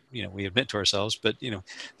usually what we admit to ourselves, but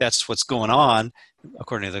that's what's going on,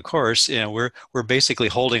 according to the Course. We're basically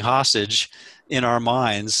holding hostage in our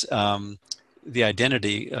minds the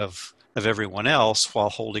identity of everyone else while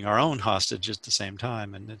holding our own hostage at the same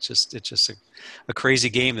time, and it's just a crazy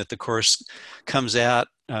game that the Course comes at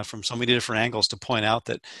from so many different angles to point out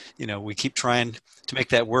that we keep trying to make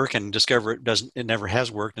that work and discover it never has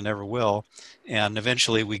worked and never will, and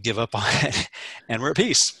eventually we give up on it and we're at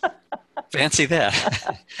peace. Fancy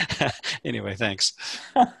that. Anyway, thanks.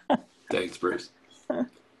 Thanks, Bruce.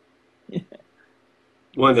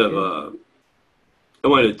 One of I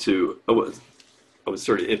was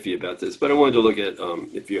sort of iffy about this, but I wanted to look at,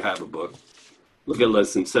 if you have a book, look at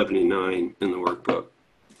lesson 79 in the workbook.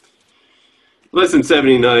 Lesson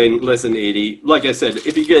 79, lesson 80. Like I said,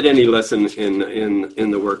 if you get any lesson in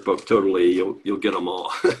the workbook, totally, you'll get them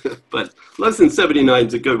all. But lesson 79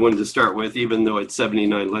 is a good one to start with, even though it's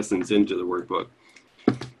 79 lessons into the workbook.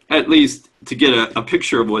 At least to get a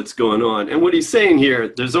picture of what's going on. And what he's saying here,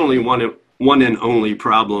 there's only one and only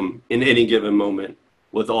problem in any given moment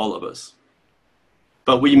with all of us.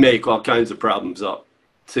 But we make all kinds of problems up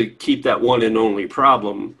to keep that one and only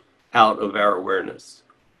problem out of our awareness.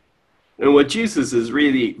 And what Jesus is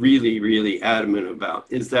really, really, really adamant about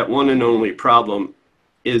is that one and only problem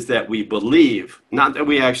is that we believe, not that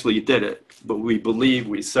we actually did it, but we believe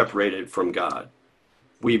we separated from God.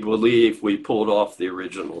 We believe we pulled off the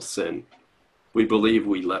original sin. We believe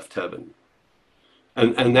we left heaven.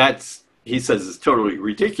 And that's, he says, is totally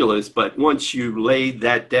ridiculous, but once you lay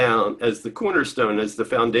that down as the cornerstone, as the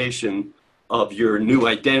foundation of your new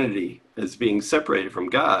identity as being separated from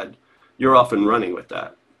God, you're off and running with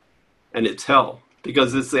that. And it's hell,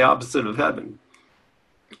 because it's the opposite of heaven.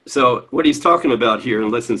 So what he's talking about here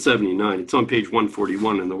in lesson 79, it's on page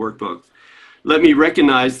 141 in the workbook. Let me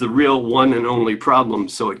recognize the real one and only problem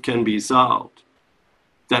so it can be solved.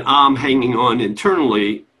 That I'm hanging on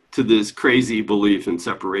internally to this crazy belief in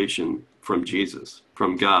separation from Jesus,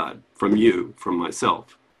 from God, from you, from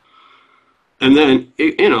myself. And then,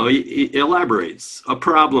 he elaborates. A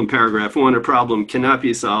problem, paragraph 1, a problem cannot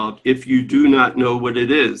be solved if you do not know what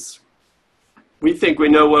it is. We think we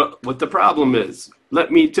know what the problem is.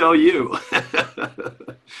 Let me tell you.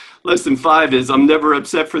 Lesson 5 is, I'm never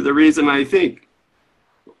upset for the reason I think.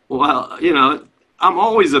 Well, I'm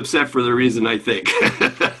always upset for the reason I think.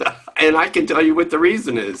 And I can tell you what the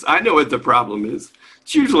reason is. I know what the problem is.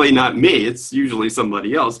 It's usually not me. It's usually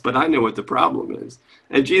somebody else, but I know what the problem is.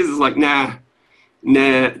 And Jesus is like, nah,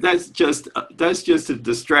 that's just a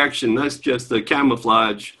distraction. That's just a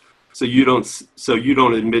camouflage. So you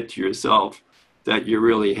don't admit to yourself that you're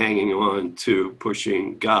really hanging on to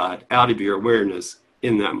pushing God out of your awareness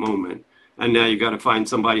in that moment. And now you got to find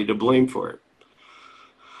somebody to blame for it.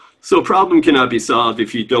 So a problem cannot be solved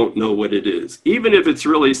if you don't know what it is. Even if it's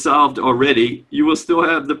really solved already, you will still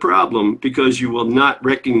have the problem because you will not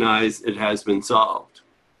recognize it has been solved.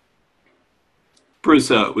 Bruce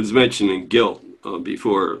was mentioning guilt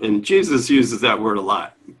before, and Jesus uses that word a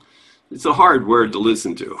lot. It's a hard word to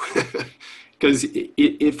listen to because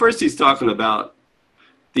at first he's talking about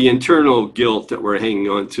the internal guilt that we're hanging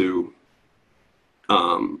on to,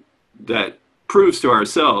 that proves to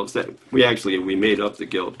ourselves that we made up the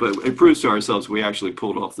guilt, but it proves to ourselves we actually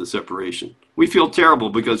pulled off the separation. We feel terrible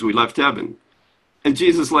because we left heaven. And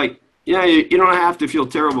Jesus like, yeah, you don't have to feel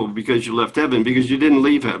terrible because you left heaven, because you didn't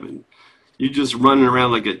leave heaven. You're just running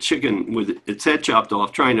around like a chicken with its head chopped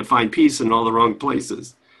off, trying to find peace in all the wrong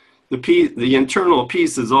places. The internal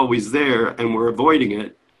peace is always there, and we're avoiding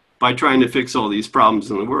it by trying to fix all these problems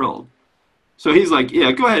in the world. So he's like,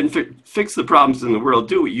 yeah, go ahead and fix the problems in the world,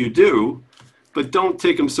 do what you do, but don't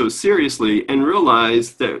take them so seriously, and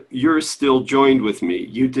realize that you're still joined with me.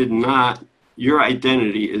 Your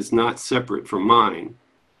identity is not separate from mine.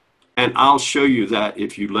 And I'll show you that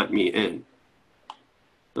if you let me in.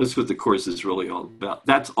 That's what the Course is really all about.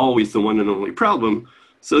 That's always the one and only problem.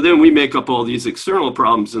 So then we make up all these external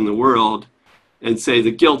problems in the world and say,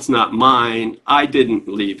 the guilt's not mine. I didn't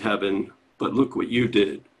leave heaven, but look what you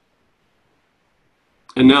did.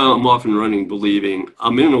 And now I'm off and running believing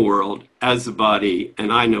I'm in a world as a body,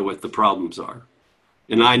 and I know what the problems are,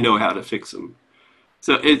 and I know how to fix them.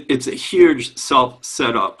 So it's a huge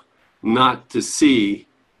self-setup not to see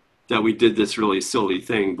that we did this really silly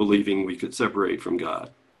thing, believing we could separate from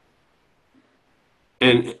God.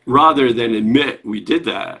 And rather than admit we did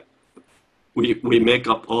that, we make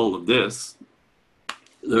up all of this.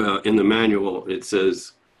 In the manual, it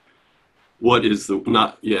says, what is the,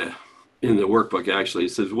 not, yeah, in the workbook actually,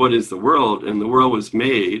 it says, what is the world? And the world was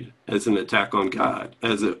made as an attack on God,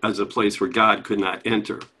 as a place where God could not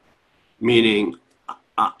enter. Meaning,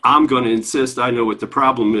 I'm going to insist I know what the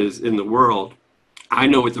problem is in the world. I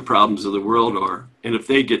know what the problems of the world are. And if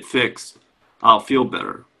they get fixed, I'll feel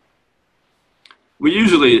better.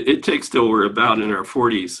 It takes till we're about in our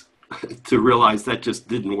 40s to realize that just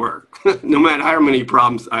didn't work. No matter how many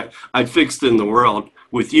problems I fixed in the world,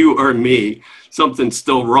 with you or me, something's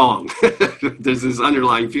still wrong. There's this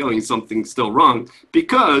underlying feeling something's still wrong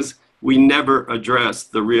because we never address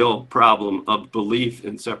the real problem of belief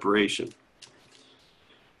in separation.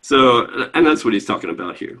 So, and that's what he's talking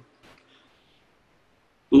about here.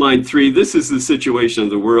 Line 3, this is the situation of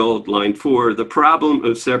the world. Line 4, the problem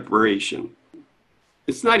of separation.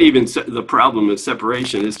 It's not even the problem of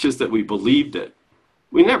separation, it's just that we believed it.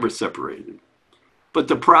 We never separated. But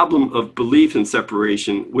the problem of belief in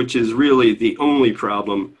separation, which is really the only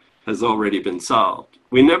problem, has already been solved.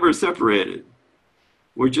 We never separated.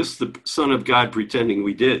 We're just the Son of God pretending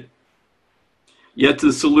we did. Yet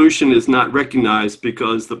the solution is not recognized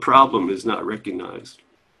because the problem is not recognized.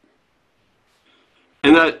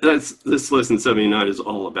 And this lesson 79 is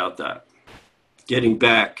all about that. Getting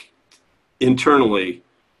back internally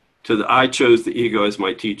to the I chose the ego as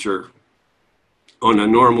my teacher. On a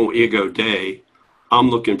normal ego day, I'm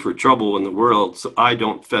looking for trouble in the world, so I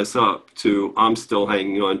don't fess up to I'm still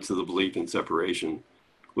hanging on to the belief in separation,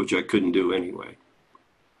 which I couldn't do anyway.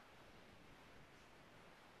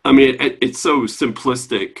 I mean, it's so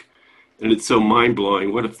simplistic and it's so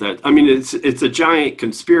mind-blowing. What if that, I mean, it's a giant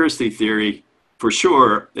conspiracy theory for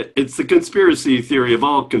sure. It's the conspiracy theory of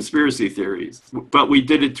all conspiracy theories, but we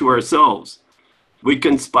did it to ourselves. We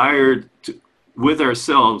conspired with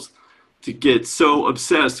ourselves to get so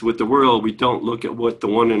obsessed with the world we don't look at what the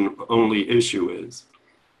one and only issue is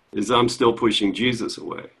I'm still pushing Jesus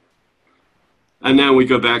away. And then we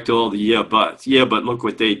go back to all the yeah buts. Yeah, but look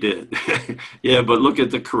what they did. Yeah, but look at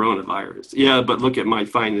the coronavirus. Yeah, but look at my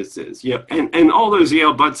finances. Yeah, and all those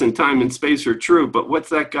yeah buts in time and space are true, but what's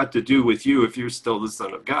that got to do with you if you're still the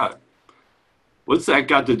Son of God? What's that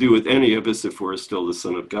got to do with any of us if we're still the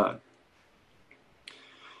Son of God?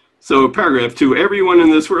 So paragraph 2, everyone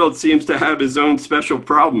in this world seems to have his own special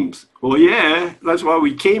problems. Well, yeah, that's why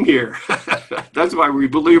we came here. That's why we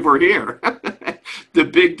believe we're here. The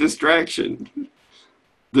big distraction.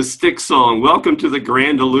 The stick song, welcome to the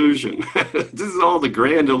grand illusion. This is all the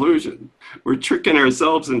grand illusion. We're tricking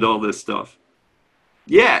ourselves into all this stuff.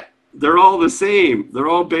 Yet, they're all the same. They're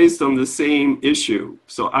all based on the same issue.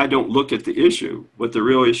 So I don't look at the issue, what the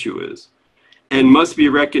real issue is, and must be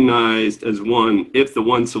recognized as one if the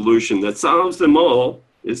one solution that solves them all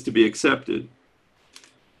is to be accepted.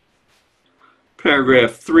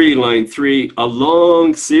 Paragraph 3, line 3, a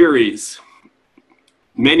long series,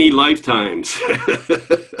 many lifetimes.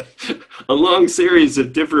 A long series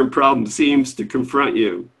of different problems seems to confront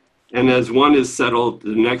you, and as one is settled,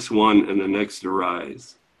 the next one and the next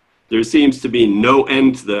arise. There seems to be no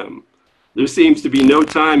end to them. There seems to be no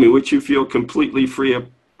time in which you feel completely free of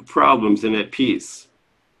problems and at peace.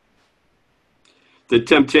 The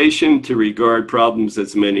temptation to regard problems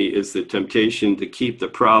as many is the temptation to keep the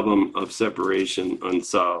problem of separation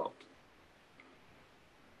unsolved.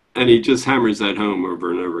 And he just hammers that home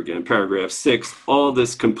over and over again. Paragraph 6, all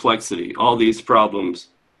this complexity, all these problems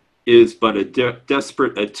is but a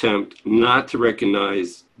desperate attempt not to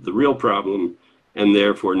recognize the real problem and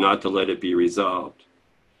therefore not to let it be resolved.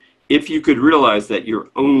 If you could realize that your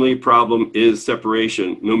only problem is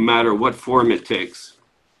separation, no matter what form it takes,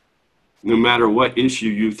 no matter what issue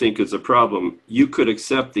you think is a problem, you could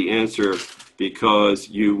accept the answer because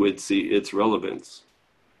you would see its relevance.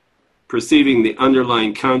 Perceiving the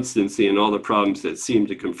underlying constancy in all the problems that seem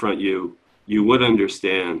to confront you, you would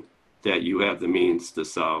understand that you have the means to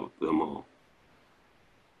solve them all.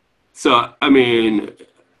 So, I mean,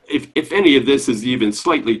 if any of this is even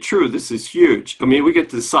slightly true, this is huge. I mean, we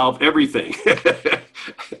get to solve everything.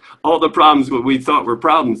 All the problems that we thought were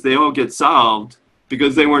problems, they all get solved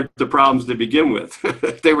because they weren't the problems to begin with.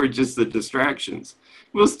 They were just the distractions.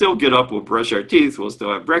 We'll still get up, we'll brush our teeth, we'll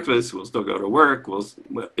still have breakfast, we'll still go to work,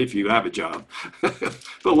 if you have a job.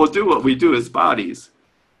 But we'll do what we do as bodies.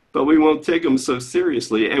 But we won't take them so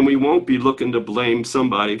seriously, and we won't be looking to blame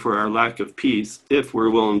somebody for our lack of peace if we're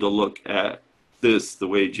willing to look at this the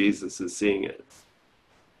way Jesus is seeing it.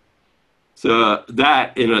 So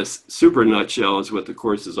that, in a super nutshell, is what the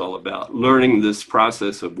Course is all about, learning this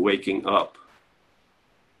process of waking up.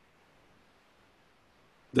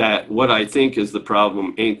 That what I think is the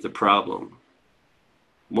problem ain't the problem.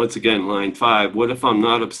 Once again, line 5, what if I'm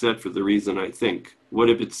not upset for the reason I think? What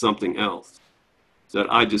if it's something else that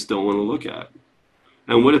I just don't want to look at?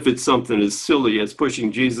 And what if it's something as silly as pushing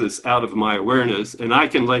Jesus out of my awareness and I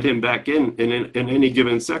can let him back in any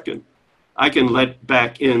given second? I can let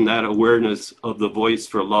back in that awareness of the voice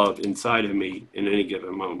for love inside of me in any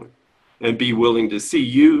given moment and be willing to see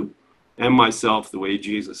you and myself the way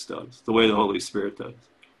Jesus does, the way the Holy Spirit does.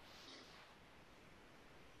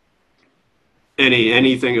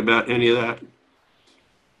 Anything about any of that?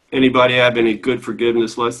 Anybody have any good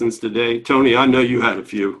forgiveness lessons today? Tony, I know you had a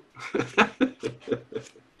few.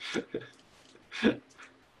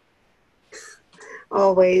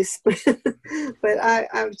 Always. But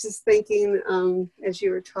I was just thinking, as you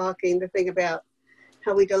were talking, to think about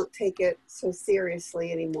how we don't take it so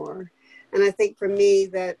seriously anymore. And I think for me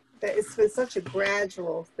that it's been such a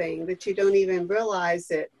gradual thing that you don't even realize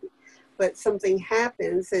it. But something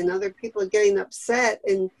happens and other people are getting upset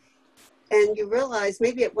and you realize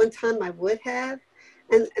maybe at one time I would have.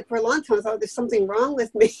 And for a long time I thought there's something wrong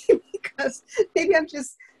with me because maybe I'm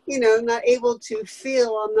just, not able to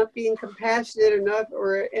feel, I'm not being compassionate enough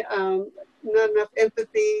or not enough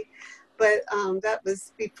empathy. But that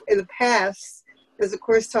was in the past, as the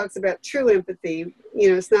Course talks about true empathy,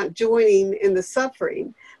 it's not joining in the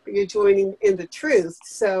suffering, but you're joining in the truth.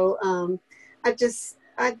 So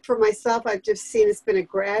for myself, I've just seen it's been a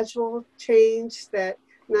gradual change that,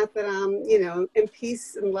 not that I'm, in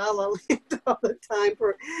peace and la la land all the time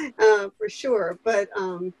for sure, but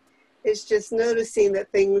it's just noticing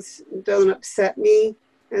that things don't upset me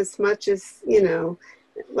as much as,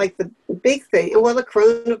 like the big thing. And the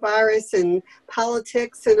coronavirus and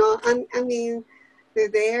politics and all, I mean,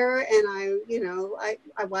 they're there and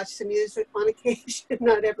I watch the music on occasion,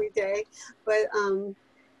 not every day, but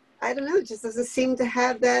I don't know, it just doesn't seem to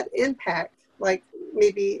have that impact like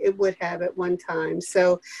maybe it would have at one time.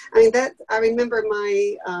 So, I mean, I remember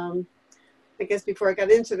my, I guess before I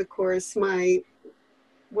got into the Course,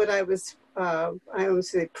 what I was, I don't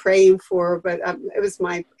say praying for, but it was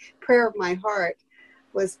my prayer of my heart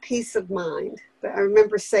was peace of mind. But I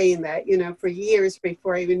remember saying that, for years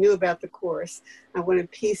before I even knew about the Course, I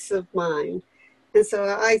wanted peace of mind. And so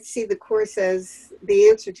I see the Course as the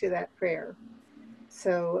answer to that prayer.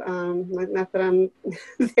 So not that I'm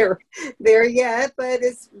there yet, but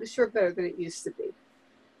it's sure better than it used to be.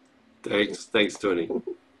 Thanks, Tony.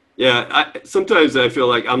 Yeah, sometimes I feel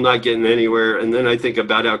like I'm not getting anywhere, and then I think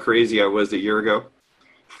about how crazy I was a year ago.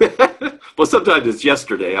 Well, sometimes it's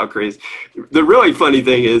yesterday, how crazy. The really funny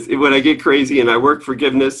thing is, when I get crazy and I work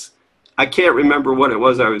forgiveness, I can't remember what it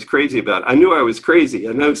was I was crazy about. I knew I was crazy.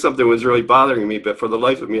 I know something was really bothering me, but for the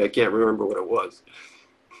life of me, I can't remember what it was.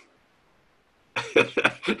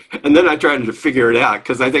 And then I tried to figure it out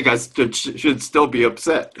because I think I should still be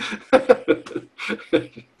upset.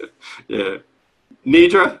 Yeah.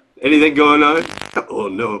 Nidra, anything going on? Oh,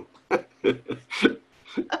 no.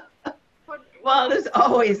 Well, there's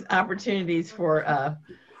always opportunities for,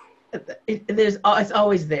 it's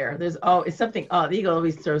always there. It's something, the ego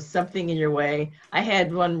always throws something in your way. I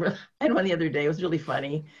had one the other day. It was really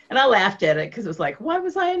funny. And I laughed at it because it was like, why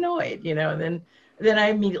was I annoyed? And then then I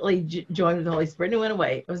immediately joined with the Holy Spirit and it went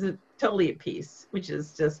away. I was totally at peace, which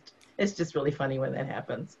is it's just really funny when that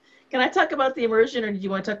happens. Can I talk about the immersion, or did you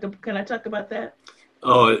want to talk? Can I talk about that?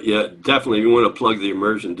 Oh, yeah, definitely. If you want to plug the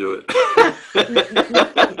immersion, do it.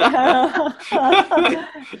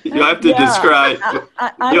 You have to describe.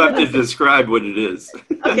 You have to describe what it is.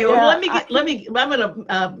 Okay, well, I'm going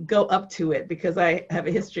to go up to it because I have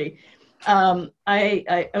a history.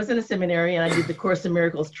 I was in a seminary and I did the Course in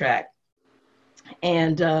Miracles track.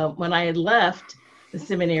 And when I had left the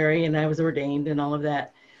seminary and I was ordained and all of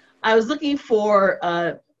that, I was looking for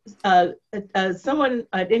someone.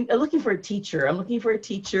 Looking for a teacher. I'm looking for a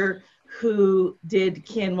teacher who did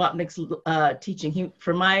Ken Wapnick's teaching. He,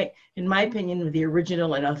 in my opinion, the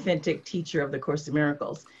original and authentic teacher of the Course in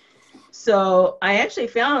Miracles. So I actually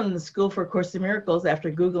found the School for Course in Miracles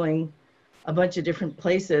after Googling a bunch of different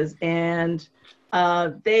places, and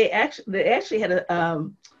they actually had a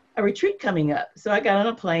retreat coming up. So I got on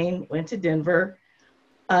a plane, went to Denver,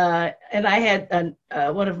 and I had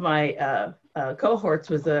one of my cohorts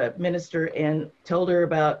was a minister, and told her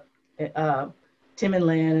about Tim and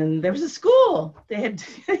Lynn, and there was a school. They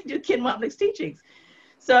do Ken Wapnick's teachings.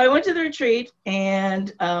 So I went to the retreat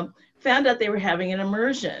and found out they were having an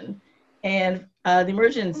immersion. And the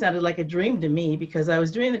immersion sounded like a dream to me because I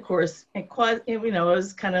was doing the course and I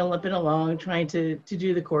was kind of limping along trying to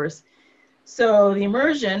do the course. So the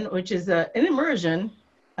immersion, which is an immersion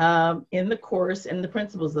in the course and the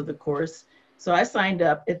principles of the course. So I signed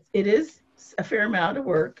up. It is a fair amount of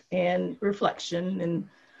work and reflection, and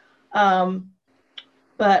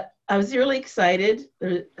but I was really excited.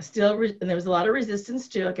 And there was a lot of resistance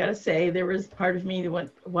too. I got to say, there was part of me that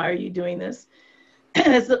went, "Why are you doing this?"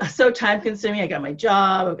 It's so time consuming. I got my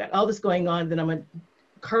job, I've got all this going on, then I'm going to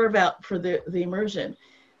carve out for the immersion.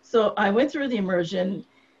 So I went through the immersion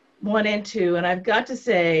 1 and 2, and I've got to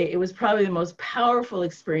say it was probably the most powerful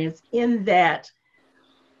experience in that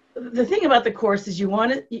the thing about the course is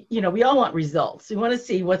we all want results. We want to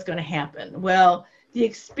see what's going to happen. Well, the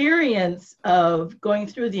experience of going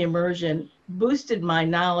through the immersion boosted my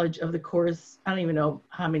knowledge of the course. I don't even know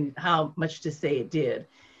how much to say it did.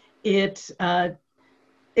 It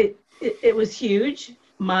was huge.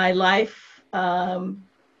 My life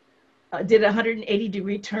did a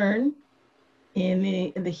 180-degree turn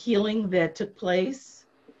in the healing that took place.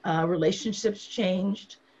 Relationships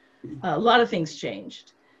changed. A lot of things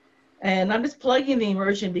changed. And I'm just plugging the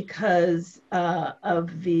immersion because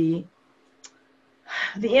of the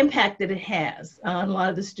impact that it has on a lot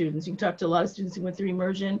of the students. You can talk to a lot of students who went through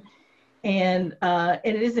immersion, and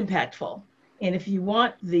it is impactful. And if you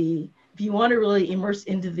want to really immerse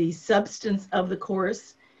into the substance of the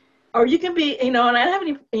course, or you can be, and I don't have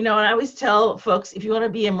any, and I always tell folks, if you want to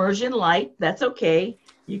be immersion light, that's okay.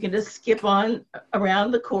 You can just skip on around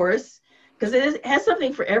the course because it has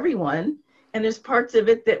something for everyone. And there's parts of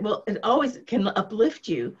it that it always can uplift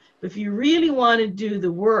you. But if you really want to do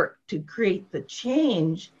the work to create the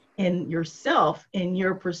change in yourself, in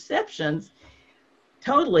your perceptions,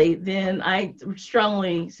 totally, then I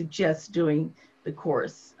strongly suggest doing the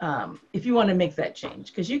course if you want to make that change,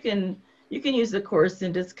 because you can use the course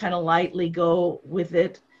and just kind of lightly go with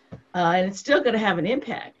it, and it's still going to have an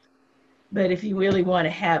impact. But if you really want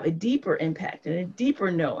to have a deeper impact and a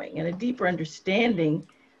deeper knowing and a deeper understanding,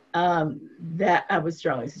 that I would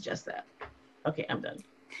strongly suggest that. Okay, I'm done.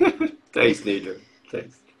 Thanks, Nidra.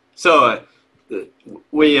 Thanks. So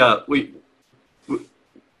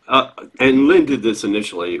and Lynn did this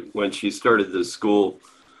initially when she started the school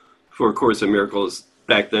for A Course in Miracles,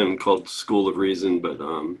 back then called School of Reason, but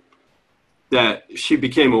that she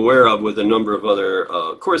became aware of with a number of other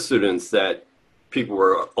course students that people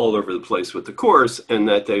were all over the place with the course and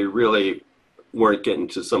that they really weren't getting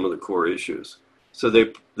to some of the core issues. So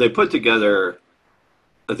they put together,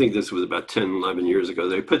 I think this was about 10, 11 years ago,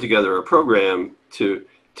 they put together a program to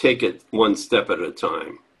take it one step at a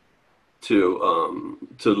time, to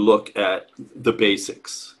look at the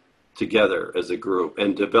basics together as a group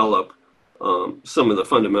and develop some of the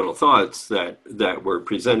fundamental thoughts that were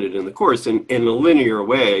presented in the course in a linear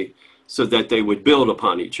way so that they would build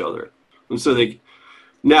upon each other. And so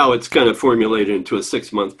now it's kind of formulated into a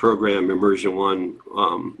 6-month program, Immersion 1.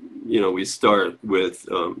 We start with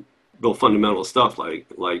real fundamental stuff like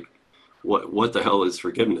what the hell is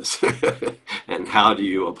forgiveness and how do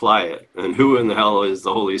you apply it, and who in the hell is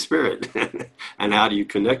the Holy Spirit and how do you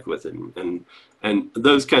connect with him, and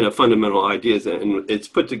those kind of fundamental ideas. And it's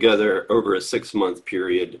put together over a 6-month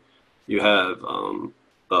period. You have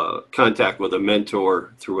contact with a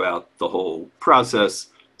mentor throughout the whole process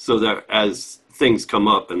so that as things come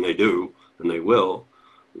up, and they do, and they will,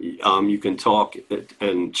 you can talk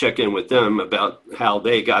and check in with them about how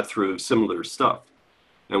they got through similar stuff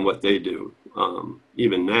and what they do,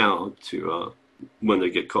 even now, to when they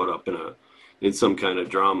get caught up in some kind of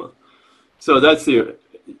drama. So that's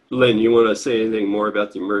Lynn, you want to say anything more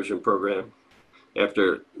about the immersion program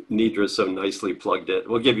after Nidra so nicely plugged it?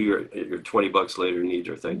 We'll give you your $20 later,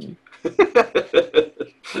 Nidra. Thank you.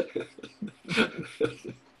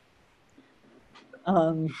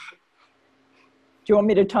 Do you want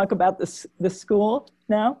me to talk about the school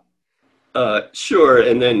now? Sure,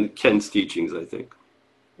 and then Ken's teachings, I think.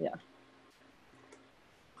 Yeah.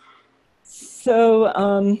 So.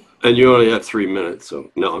 And you only have 3 minutes,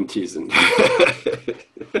 so no, I'm teasing.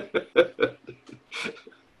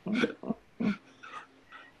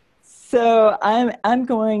 So I'm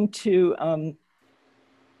going to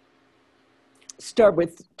start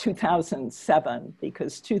with 2007,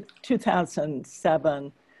 because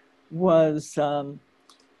 2007 was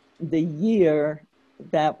the year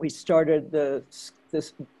that we started this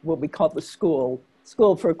what we call the School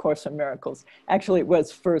for A Course in Miracles. Actually, it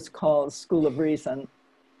was first called School of Reason,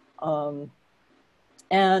 and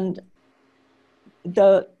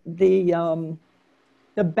the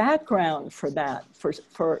background for that,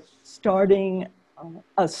 for starting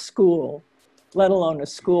a school, let alone a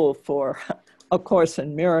school for A Course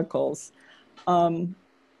in Miracles,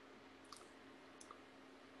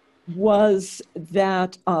 was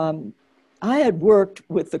that I had worked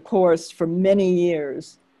with the Course for many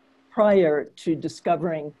years prior to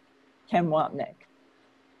discovering Ken Wapnick,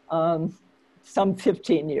 some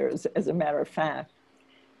 15 years, as a matter of fact.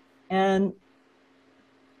 And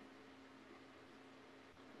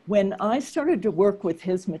when I started to work with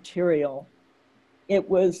his material, it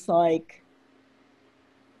was like,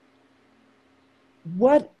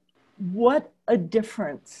 what a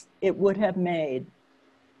difference it would have made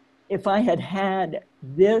if I had had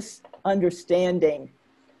this understanding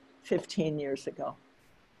 15 years ago.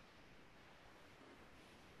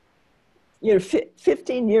 You know,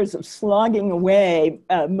 15 years of slogging away,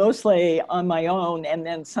 mostly on my own and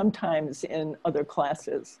then sometimes in other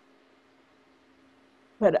classes.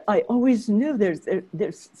 But I always knew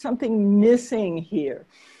there's something missing here.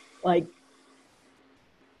 Like,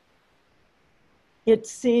 it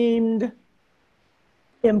seemed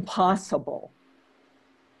impossible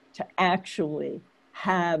to actually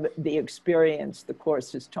have the experience the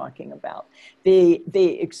Course is talking about, the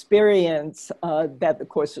experience that the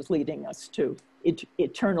Course is leading us to,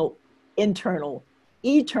 eternal, internal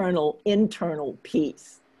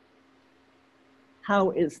peace.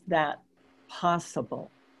 How is that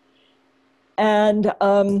possible? And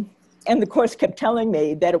the Course kept telling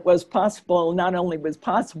me that it was possible. Not only was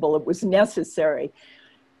possible, it was necessary.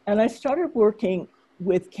 And I started working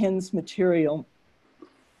with Ken's material,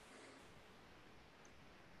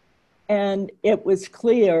 and it was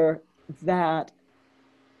clear that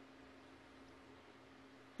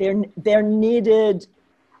there needed,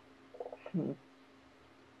 let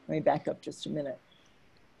me back up just a minute.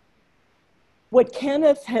 What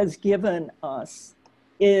Kenneth has given us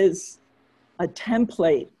is a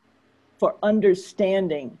template for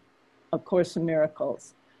understanding A Course in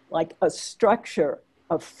Miracles, like a structure,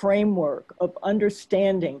 a framework of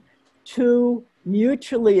understanding two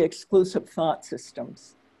mutually exclusive thought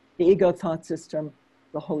systems: the ego thought system,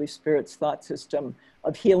 the Holy Spirit's thought system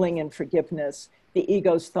of healing and forgiveness, the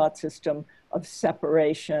ego's thought system of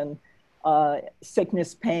separation,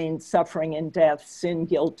 sickness, pain, suffering, and death, sin,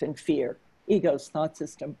 guilt, and fear, ego's thought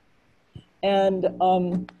system. And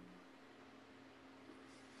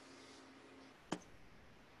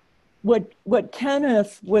what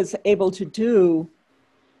Kenneth was able to do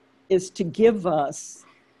is to give us,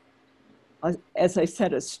 as I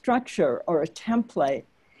said, a structure or a template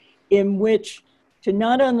in which to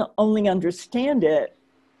not only understand it,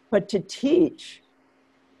 but to teach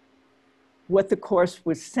what the Course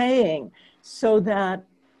was saying, so that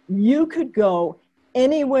you could go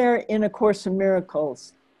anywhere in A Course in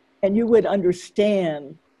Miracles and you would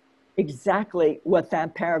understand exactly what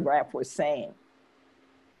that paragraph was saying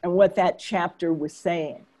and what that chapter was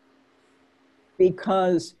saying,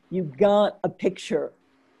 because you got a picture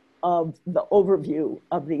of the overview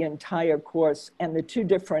of the entire Course and the two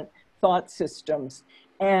different thought systems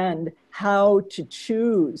and how to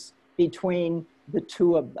choose between the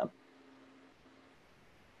two of them.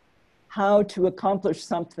 How to accomplish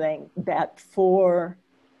something that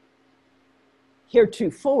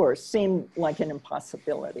heretofore seemed like an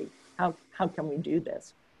impossibility. How can we do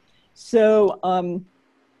this? So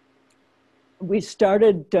we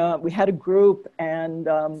started, we had a group,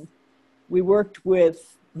 and we worked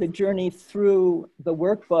with the journey through the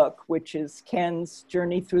workbook, which is Ken's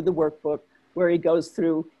journey through the workbook, where he goes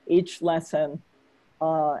through each lesson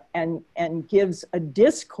and gives a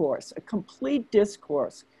discourse, a complete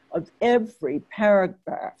discourse of every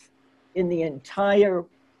paragraph in the entire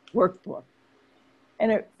workbook.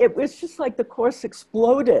 And it was just like the course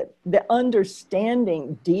exploded. The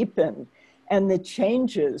understanding deepened, and the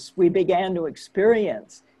changes we began to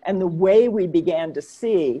experience and the way we began to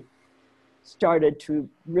see started to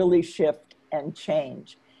really shift and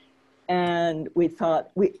change. And we thought,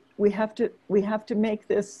 we have to make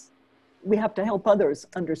this, we have to help others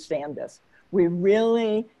understand this. We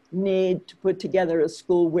really need to put together a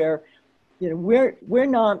school where, you know,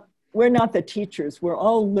 we're not the teachers, we're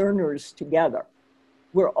all learners together.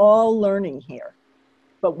 We're all learning here,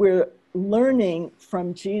 but we're learning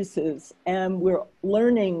from Jesus, and we're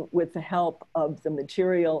learning with the help of the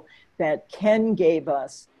material that Ken gave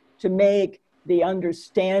us to make the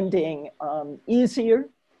understanding easier,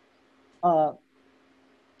 to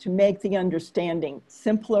make the understanding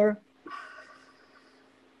simpler.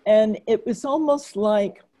 And it was almost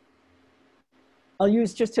like, I'll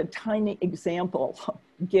use just a tiny example,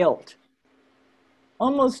 guilt.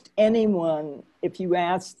 Almost anyone, if you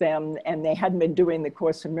ask them, and they hadn't been doing the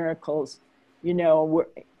Course in Miracles, you know,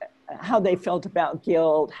 how they felt about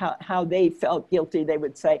guilt, how they felt guilty, they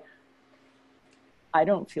would say, I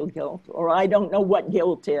don't feel guilt, or I don't know what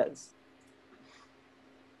guilt is.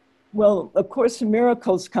 Well, A Course in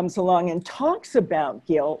Miracles comes along and talks about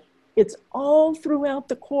guilt. It's all throughout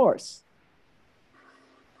the Course.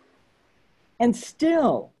 And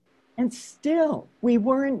still, we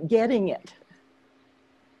weren't getting it.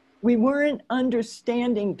 We weren't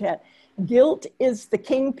understanding that guilt is the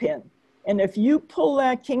kingpin. And if you pull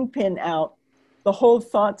that kingpin out, the whole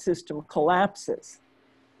thought system collapses.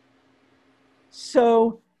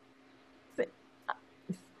 So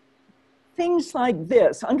things like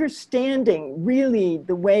this, understanding really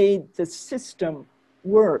the way the system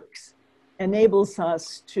works, enables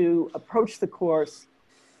us to approach the Course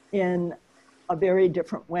in a very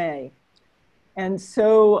different way. And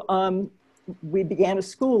so we began a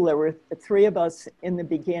school. There were 3 of us in the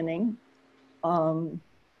beginning. And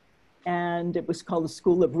it was called the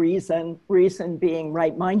School of Reason, reason being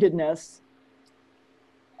right-mindedness.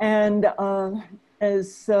 And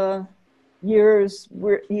as years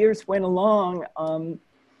went along,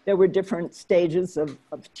 there were different stages of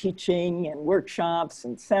teaching and workshops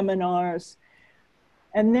and seminars.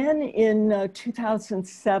 And then in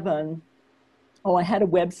 2007, I had a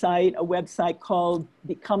website called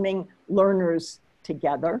Becoming Learners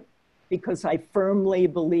Together, because I firmly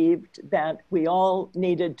believed that we all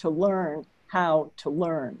needed to learn how to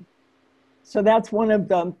learn. So that's one of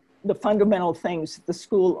the fundamental things the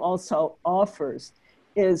school also offers,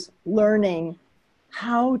 is learning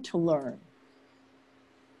how to learn.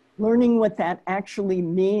 Learning what that actually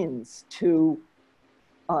means to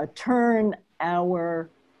turn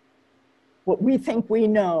what we think we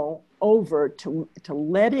know over, to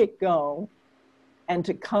let it go, and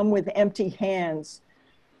to come with empty hands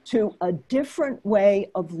to a different way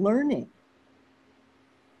of learning.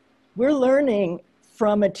 We're learning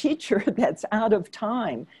from a teacher that's out of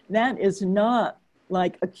time. That is not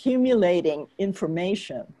like accumulating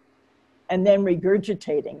information and then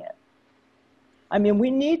regurgitating it. I mean, we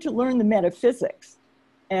need to learn the metaphysics.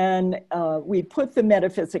 And we put the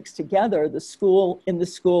metaphysics together, in the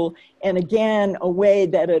school, and again, a way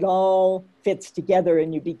that it all fits together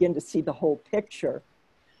and you begin to see the whole picture.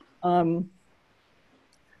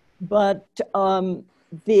 But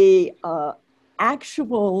the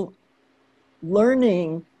actual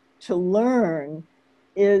learning to learn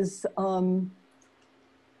is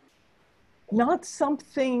not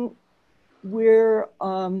something where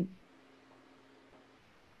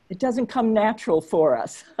it doesn't come natural for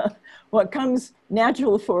us. What comes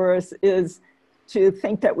natural for us is to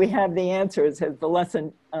think that we have the answers, as the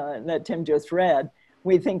lesson that Tim just read.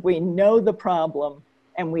 We think we know the problem,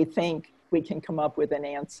 and we think we can come up with an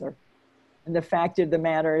answer. And the fact of the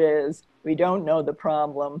matter is, we don't know the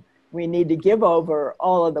problem. We need to give over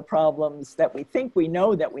all of the problems that we think we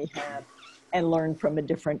know that we have and learn from a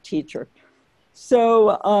different teacher.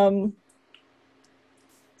 So,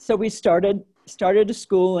 so we started a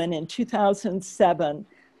school, and in 2007,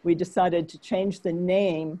 we decided to change the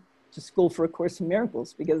name to School for A Course in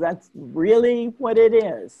Miracles, because that's really what it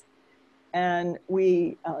is. And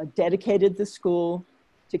we dedicated the school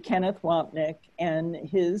to Kenneth Wapnick and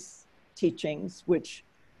his teachings, which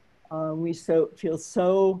we feel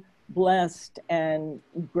so blessed and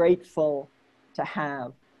grateful to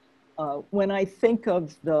have. When I think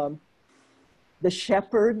of the the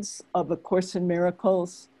shepherds of A Course in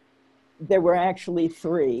Miracles, there were actually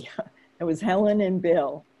three. There was Helen and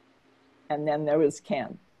Bill, and then there was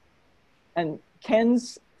Ken. And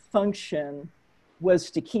Ken's function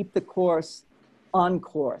was to keep the Course on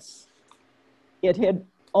course. It had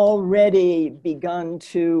already begun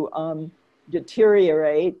to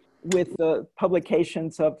deteriorate with the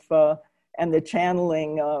publications of and the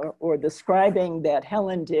channeling or the scribing that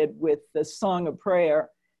Helen did with the Song of Prayer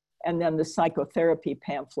and then the psychotherapy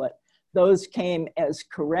pamphlet. Those came as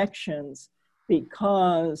corrections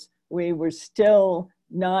because we were still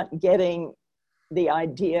not getting the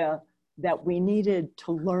idea that we needed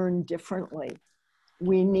to learn differently.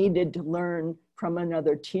 We needed to learn from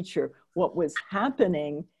another teacher. What was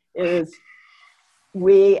happening is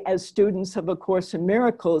we, as students of A Course in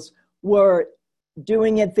Miracles, were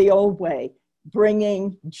doing it the old way,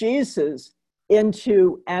 bringing Jesus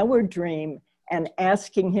into our dream and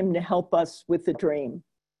asking him to help us with the dream,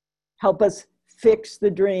 help us fix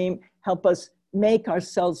the dream, help us make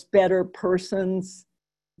ourselves better persons,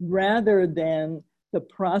 rather than the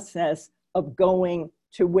process of going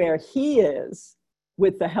to where he is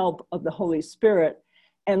with the help of the Holy Spirit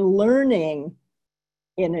and learning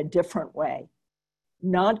in a different way,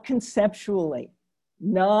 not conceptually,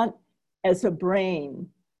 not as a brain,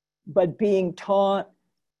 but being taught,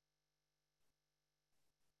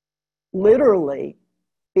 literally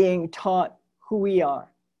being taught who we are.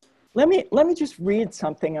 Let me just read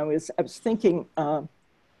something. I was thinking a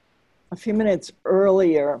few minutes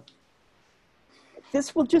earlier.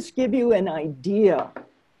 This will just give you an idea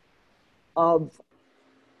of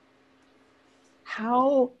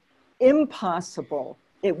how impossible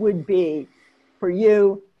it would be for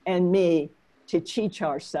you and me to teach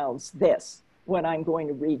ourselves this, what I'm going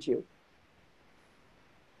to read you.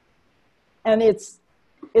 And it's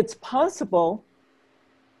possible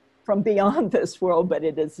from beyond this world, but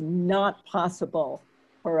it is not possible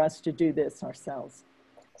for us to do this ourselves.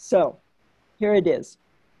 So here it is.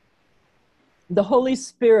 The Holy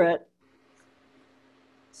Spirit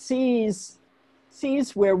sees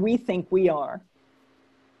where we think we are,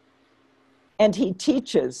 and he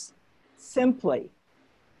teaches simply,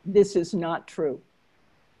 this is not true.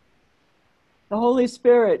 The Holy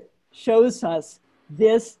Spirit shows us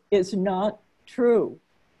this is not true.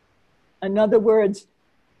 In other words,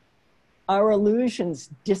 our illusions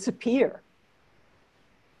disappear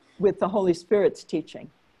with the Holy Spirit's teaching.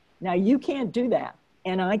 Now, you can't do that,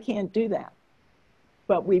 and I can't do that.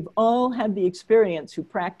 But we've all had the experience who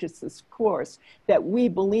practice this course that we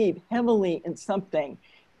believe heavily in something,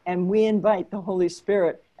 and we invite the Holy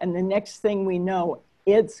Spirit, and the next thing we know,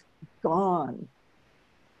 it's gone.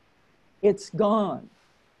 It's gone.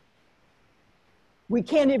 We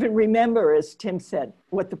can't even remember, as Tim said,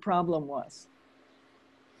 what the problem was.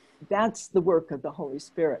 That's the work of the Holy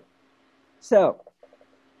Spirit. So,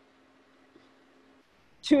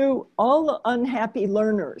 to all the unhappy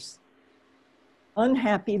learners,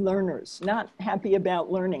 not happy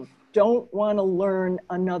about learning, don't want to learn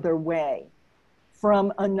another way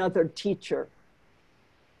from another teacher,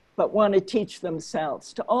 but want to teach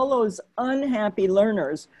themselves. To all those unhappy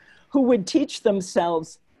learners who would teach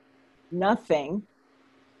themselves nothing,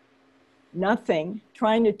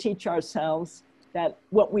 trying to teach ourselves that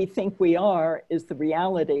what we think we are is the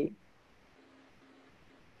reality.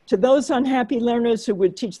 To those unhappy learners who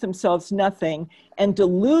would teach themselves nothing and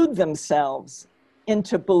delude themselves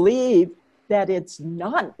into believe that it's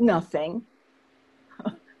not nothing.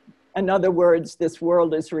 In other words, this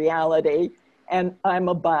world is reality, and I'm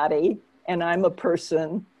a body, and I'm a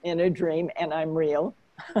person in a dream, and I'm real.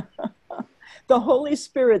 The Holy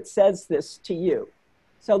Spirit says this to you.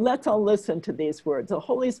 So let's all listen to these words. The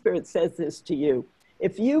Holy Spirit says this to you.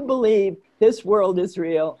 If you believe this world is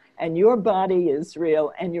real, and your body is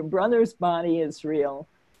real, and your brother's body is real,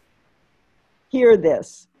 hear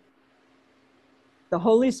this. The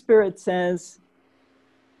Holy Spirit says,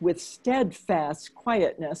 with steadfast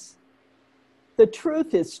quietness, the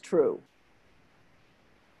truth is true.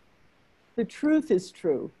 The truth is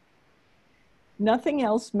true. Nothing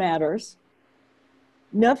else matters.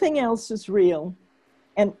 Nothing else is real.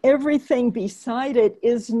 And everything beside it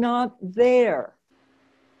is not there.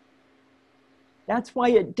 That's why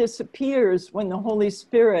it disappears when the Holy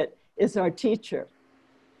Spirit is our teacher.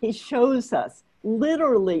 He shows us,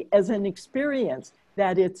 literally as an experience,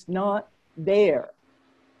 that it's not there.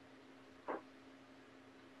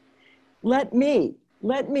 Let me,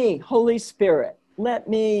 Holy Spirit, let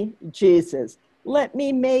me, Jesus, let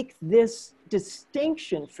me make this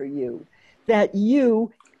distinction for you that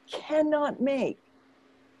you cannot make,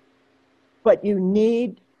 but you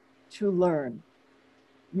need to learn.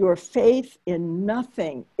 Your faith in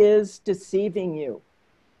nothing is deceiving you.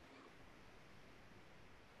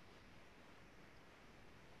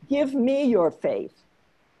 Give me your faith.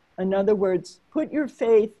 In other words, put your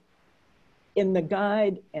faith in the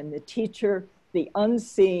guide and the teacher, the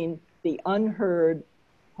unseen, the unheard,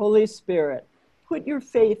 Holy Spirit. Put your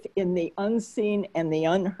faith in the unseen and the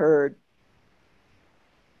unheard,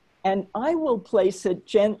 and I will place it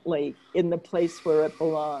gently in the place where it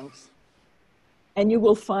belongs. And you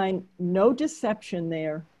will find no deception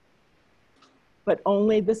there, but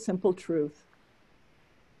only the simple truth.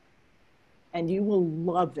 And you will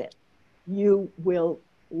love it. You will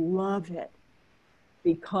love it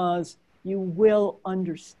because you will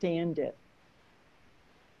understand it.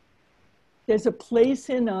 There's a place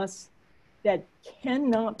in us that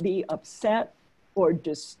cannot be upset or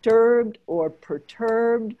disturbed or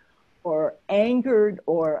perturbed or angered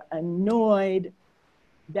or annoyed,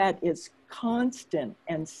 that is constant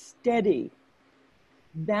and steady.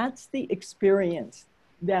 That's the experience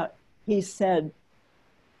that he said,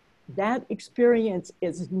 that experience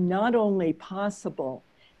is not only possible,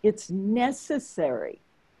 it's necessary.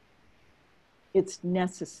 It's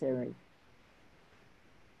necessary.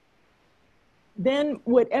 Then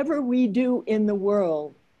whatever we do in the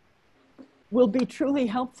world will be truly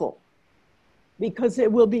helpful, because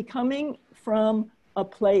it will be coming from a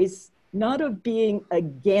place not of being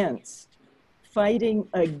against, fighting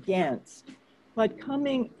against, but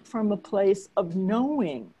coming from a place of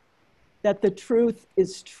knowing that the truth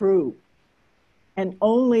is true, and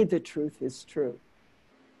only the truth is true.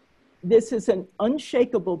 This is an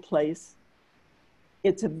unshakable place.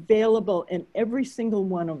 It's available in every single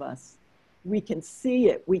one of us. We can see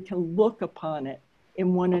it, we can look upon it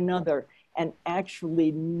in one another and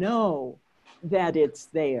actually know that it's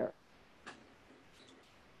there.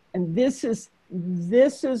 And this is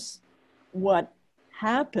what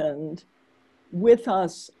happened with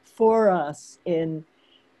us, for us, in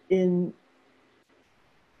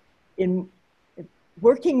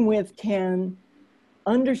working with Ken,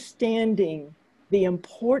 understanding the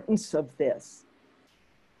importance of this,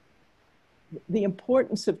 the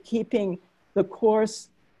importance of keeping the course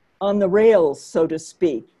on the rails, so to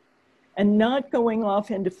speak, and not going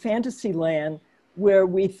off into fantasy land where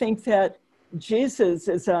we think that Jesus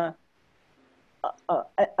is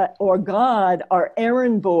or God are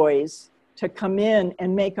errand boys to come in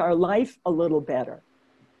and make our life a little better.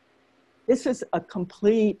 This is a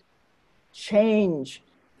complete change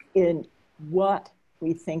in what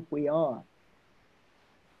we think we are.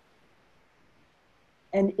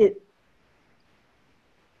 And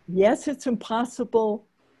yes, it's impossible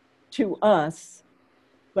to us,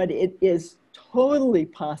 but it is totally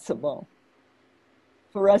possible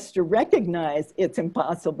for us to recognize it's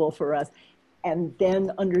impossible for us and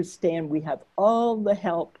then understand we have all the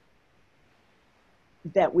help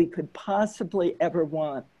that we could possibly ever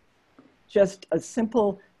want. Just a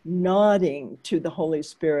simple nodding to the Holy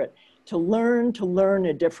Spirit to learn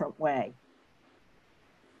a different way.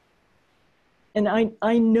 And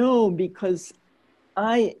I know, because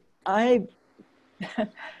I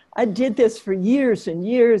did this for years and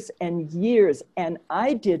years and years, and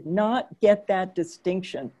I did not get that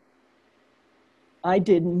distinction. I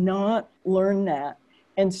did not learn that.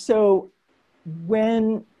 And so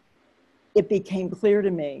when it became clear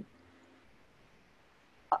to me,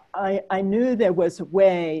 I knew there was a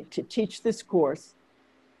way to teach this course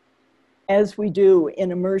as we do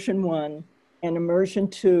in Immersion 1 and Immersion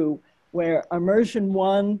 2, where Immersion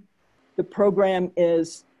 1, the program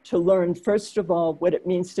is to learn, first of all, what it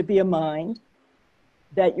means to be a mind,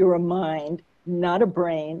 that you're a mind, not a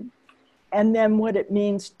brain, and then what it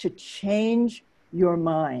means to change your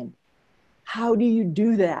mind. How do you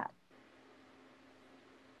do that?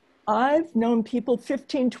 I've known people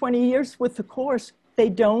 15, 20 years with the course. They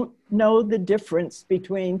don't know the difference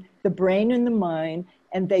between the brain and the mind,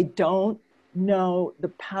 and they don't know the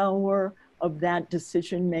power of that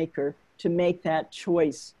decision maker to make that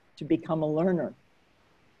choice to become a learner.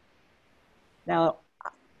 Now,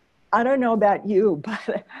 I don't know about you,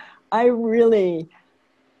 but I really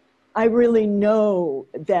know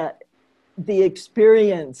that the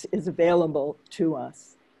experience is available to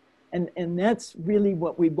us. And that's really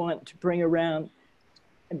what we want to bring around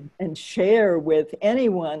and share with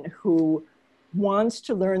anyone who wants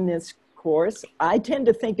to learn this course. I tend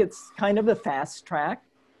to think it's kind of a fast track.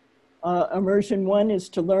 Immersion 1 is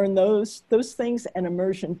to learn those things, and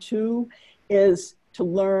Immersion 2 is to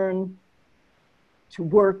learn to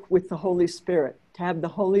work with the Holy Spirit, to have the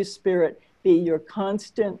Holy Spirit be your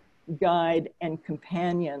constant guide and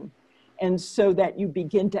companion. And so that you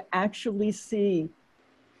begin to actually see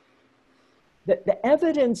The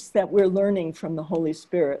evidence that we're learning from the Holy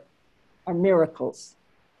Spirit are miracles.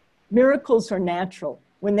 Miracles are natural.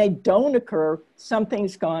 When they don't occur,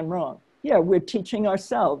 something's gone wrong. Yeah, we're teaching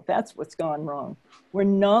ourselves. That's what's gone wrong. We're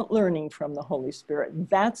not learning from the Holy Spirit.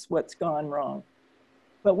 That's what's gone wrong.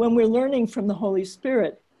 But when we're learning from the Holy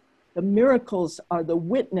Spirit, the miracles are the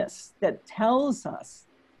witness that tells us,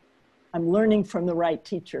 I'm learning from the right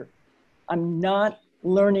teacher. I'm not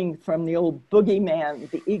learning from the old boogeyman,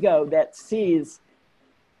 the ego that sees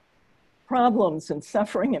problems and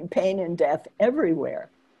suffering and pain and death everywhere.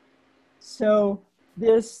 So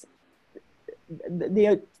the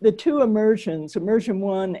two immersions, immersion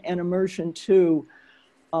 1 and immersion 2,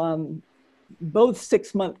 both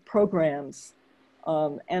 6-month programs.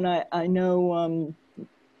 And I know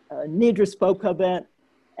Nidra spoke of it,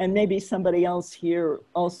 and maybe somebody else here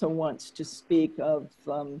also wants to speak of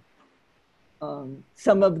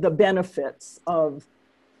some of the benefits of,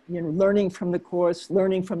 learning from the Course,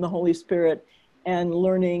 learning from the Holy Spirit, and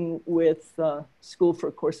learning with School for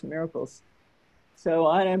A Course in Miracles.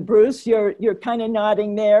 So, Bruce, you're kind of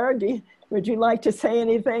nodding there. Would you like to say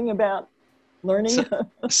anything about learning?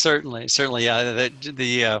 Certainly, yeah.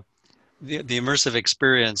 The immersive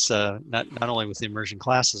experience, not only with the immersion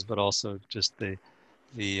classes, but also just the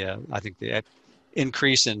I think the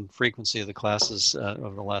increase in frequency of the classes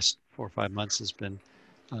over the last 4 or 5 months has been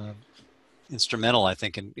instrumental, I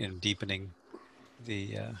think, in deepening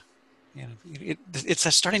the.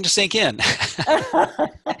 It's starting to sink in.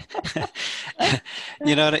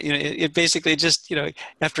 It basically just,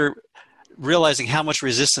 after realizing how much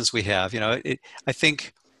resistance we have, I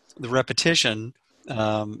think the repetition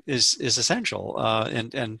is essential,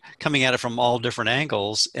 and coming at it from all different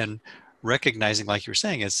angles and recognizing, like you were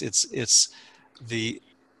saying, it's the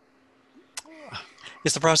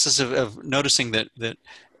process of noticing that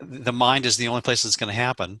the mind is the only place that's going to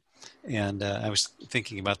happen. And I was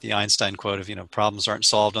thinking about the Einstein quote of, problems aren't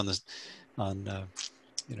solved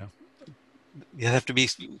you have to be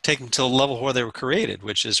taken to a level where they were created,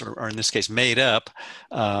 which is, or in this case, made up.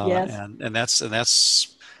 Yes. And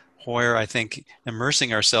that's where I think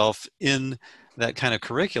immersing ourselves in that kind of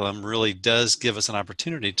curriculum really does give us an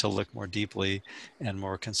opportunity to look more deeply and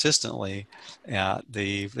more consistently at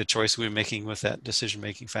the choice we're making with that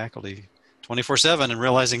decision-making faculty 24/7, and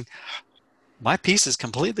realizing my piece is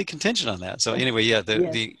completely contingent on that. So anyway,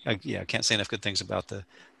 I can't say enough good things about the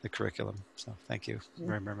curriculum. So thank you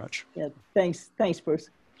very, very much. Yeah, thanks, Bruce.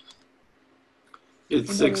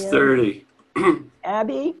 It's 6:30.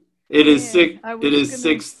 Abby? It is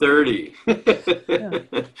 6:30.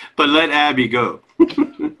 But let Abby go.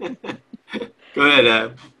 Go ahead,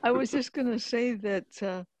 Ab. I was just going to say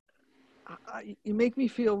that you make me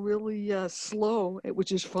feel really slow,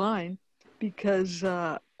 which is fine, because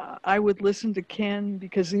I would listen to Ken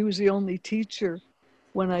because he was the only teacher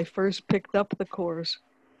when I first picked up the course.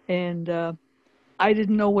 And I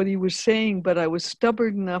didn't know what he was saying, but I was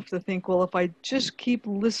stubborn enough to think, well, if I just keep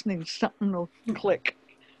listening, something will click.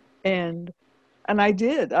 And I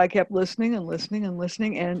did. I kept listening and listening and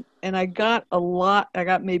listening. And I got a lot. I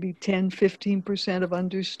got maybe 10, 15% of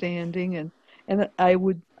understanding. And I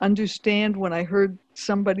would understand when I heard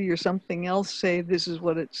somebody or something else say, this is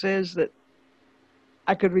what it says, that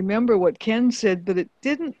I could remember what Ken said, but it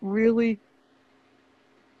didn't really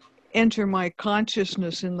enter my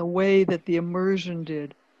consciousness in the way that the immersion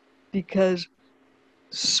did, because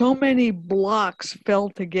so many blocks fell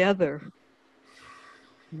together.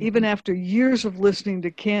 Even after years of listening to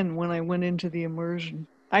Ken, when I went into the immersion,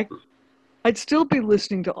 I'd still be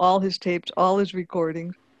listening to all his tapes, all his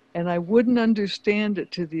recordings, and I wouldn't understand it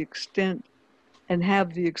to the extent and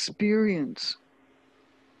have the experience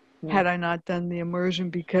had I not done the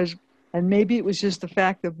immersion, because, and maybe it was just the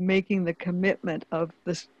fact of making the commitment of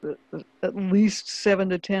this, at least 7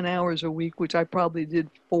 to 10 hours a week, which I probably did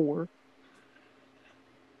 4.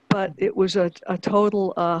 But it was a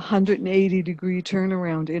total 180-degree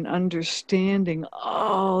turnaround in understanding,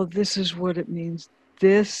 oh, this is what it means.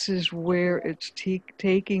 This is where it's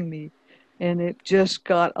taking me. And it just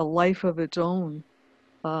got a life of its own.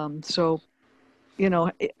 So,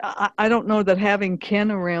 I don't know that having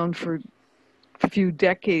Ken around for a few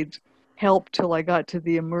decades helped till I got to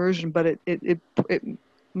the immersion, but it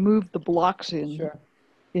moved the blocks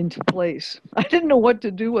into place. I didn't know what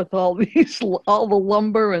to do with all the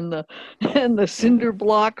lumber and the cinder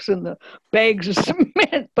blocks and the bags of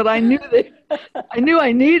cement, but I knew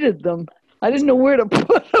I needed them. I didn't know where to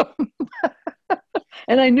put them.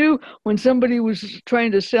 And I knew when somebody was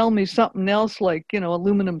trying to sell me something else, like,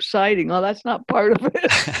 aluminum siding, oh, that's not part of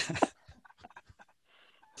it.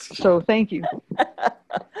 So thank you.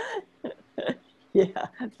 Yeah,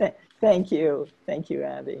 thank you. Thank you,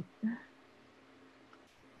 Abby.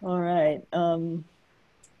 All right.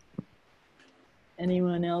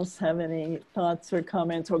 Anyone else have any thoughts or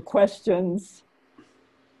comments or questions?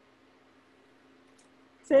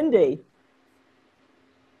 Cindy.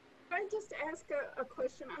 I just ask a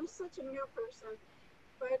question? I'm such a new person,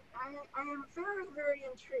 but I am very, very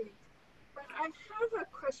intrigued. But I have a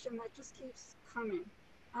question that just keeps coming.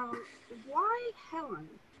 Why Helen?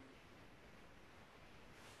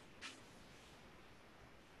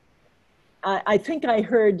 I think I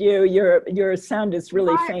heard you. Your sound is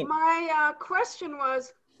really faint. My question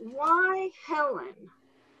was, why Helen?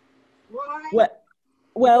 Why? What?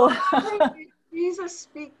 Well, why did Jesus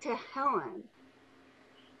speak to Helen?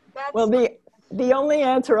 That's well, the only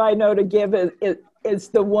answer I know to give is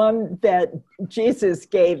the one that Jesus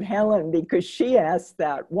gave Helen, because she asked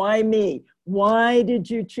that. Why me? Why did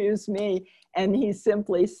you choose me? And he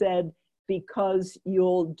simply said, because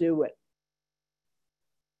you'll do it.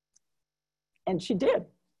 And she did.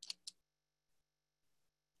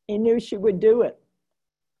 He knew she would do it.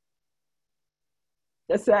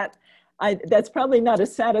 That's probably not a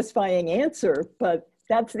satisfying answer, but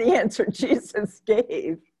that's the answer Jesus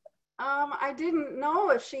gave. I didn't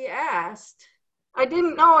know if she asked.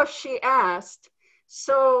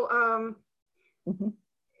 So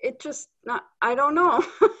it just not, I don't know.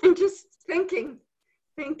 I'm just thinking.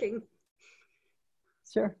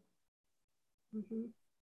 Sure. Mm-hmm.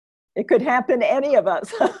 It could happen to any of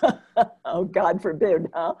us. Oh, God forbid,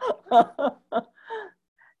 huh?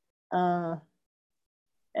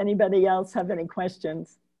 Anybody else have any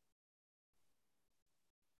questions?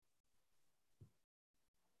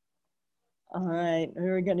 All right,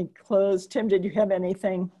 we're going to close. Tim, did you have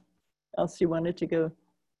anything else you wanted to go?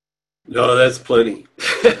 No, that's plenty.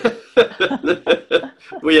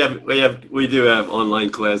 We do have online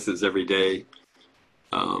classes every day,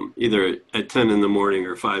 either at 10 in the morning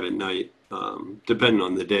or 5 at night, depending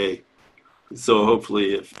on the day. So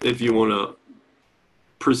hopefully if you want to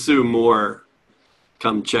pursue more,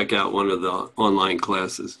 come check out one of the online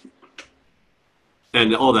classes.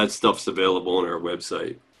 And all that stuff's available on our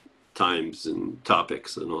website, times and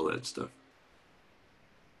topics and all that stuff.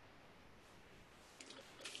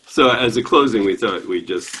 So as a closing, we thought we'd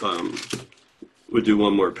just would do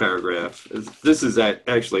one more paragraph. This is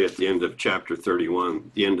actually at the end of chapter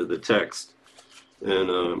 31, the end of the text.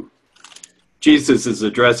 And Jesus is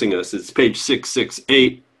addressing us. It's page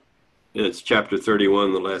 668. It's chapter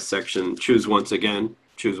 31, the last section. Choose once again.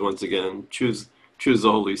 Choose once again. Choose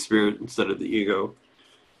the Holy Spirit instead of the ego.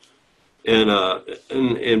 And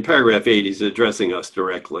in paragraph 8, he's addressing us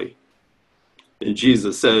directly. And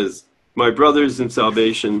Jesus says, "My brothers in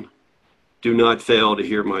salvation, do not fail to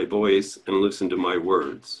hear my voice and listen to my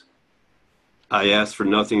words. I ask for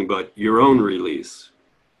nothing but your own release.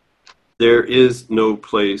 There is no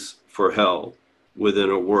place for hell within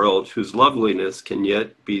a world whose loveliness can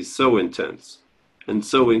yet be so intense and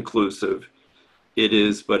so inclusive, it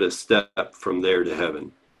is but a step from there to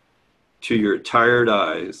heaven. To your tired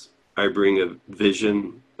eyes, I bring a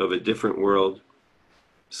vision of a different world,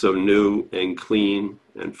 so new and clean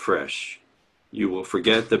and fresh. You will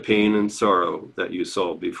forget the pain and sorrow that you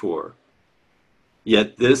saw before.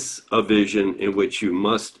 Yet this a vision in which you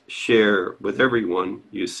must share with everyone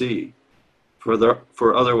you see,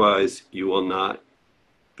 for otherwise you will not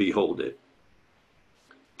behold it.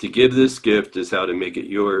 To give this gift is how to make it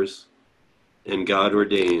yours, and God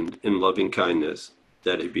ordained in loving kindness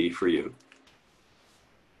that it be for you."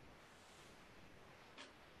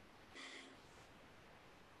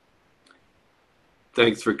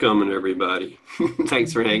 Thanks for coming, everybody.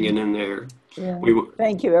 Thanks for hanging in there. Yeah.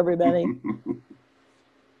 Thank you, everybody.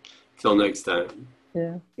 Till next time.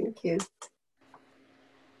 Yeah. Thank you.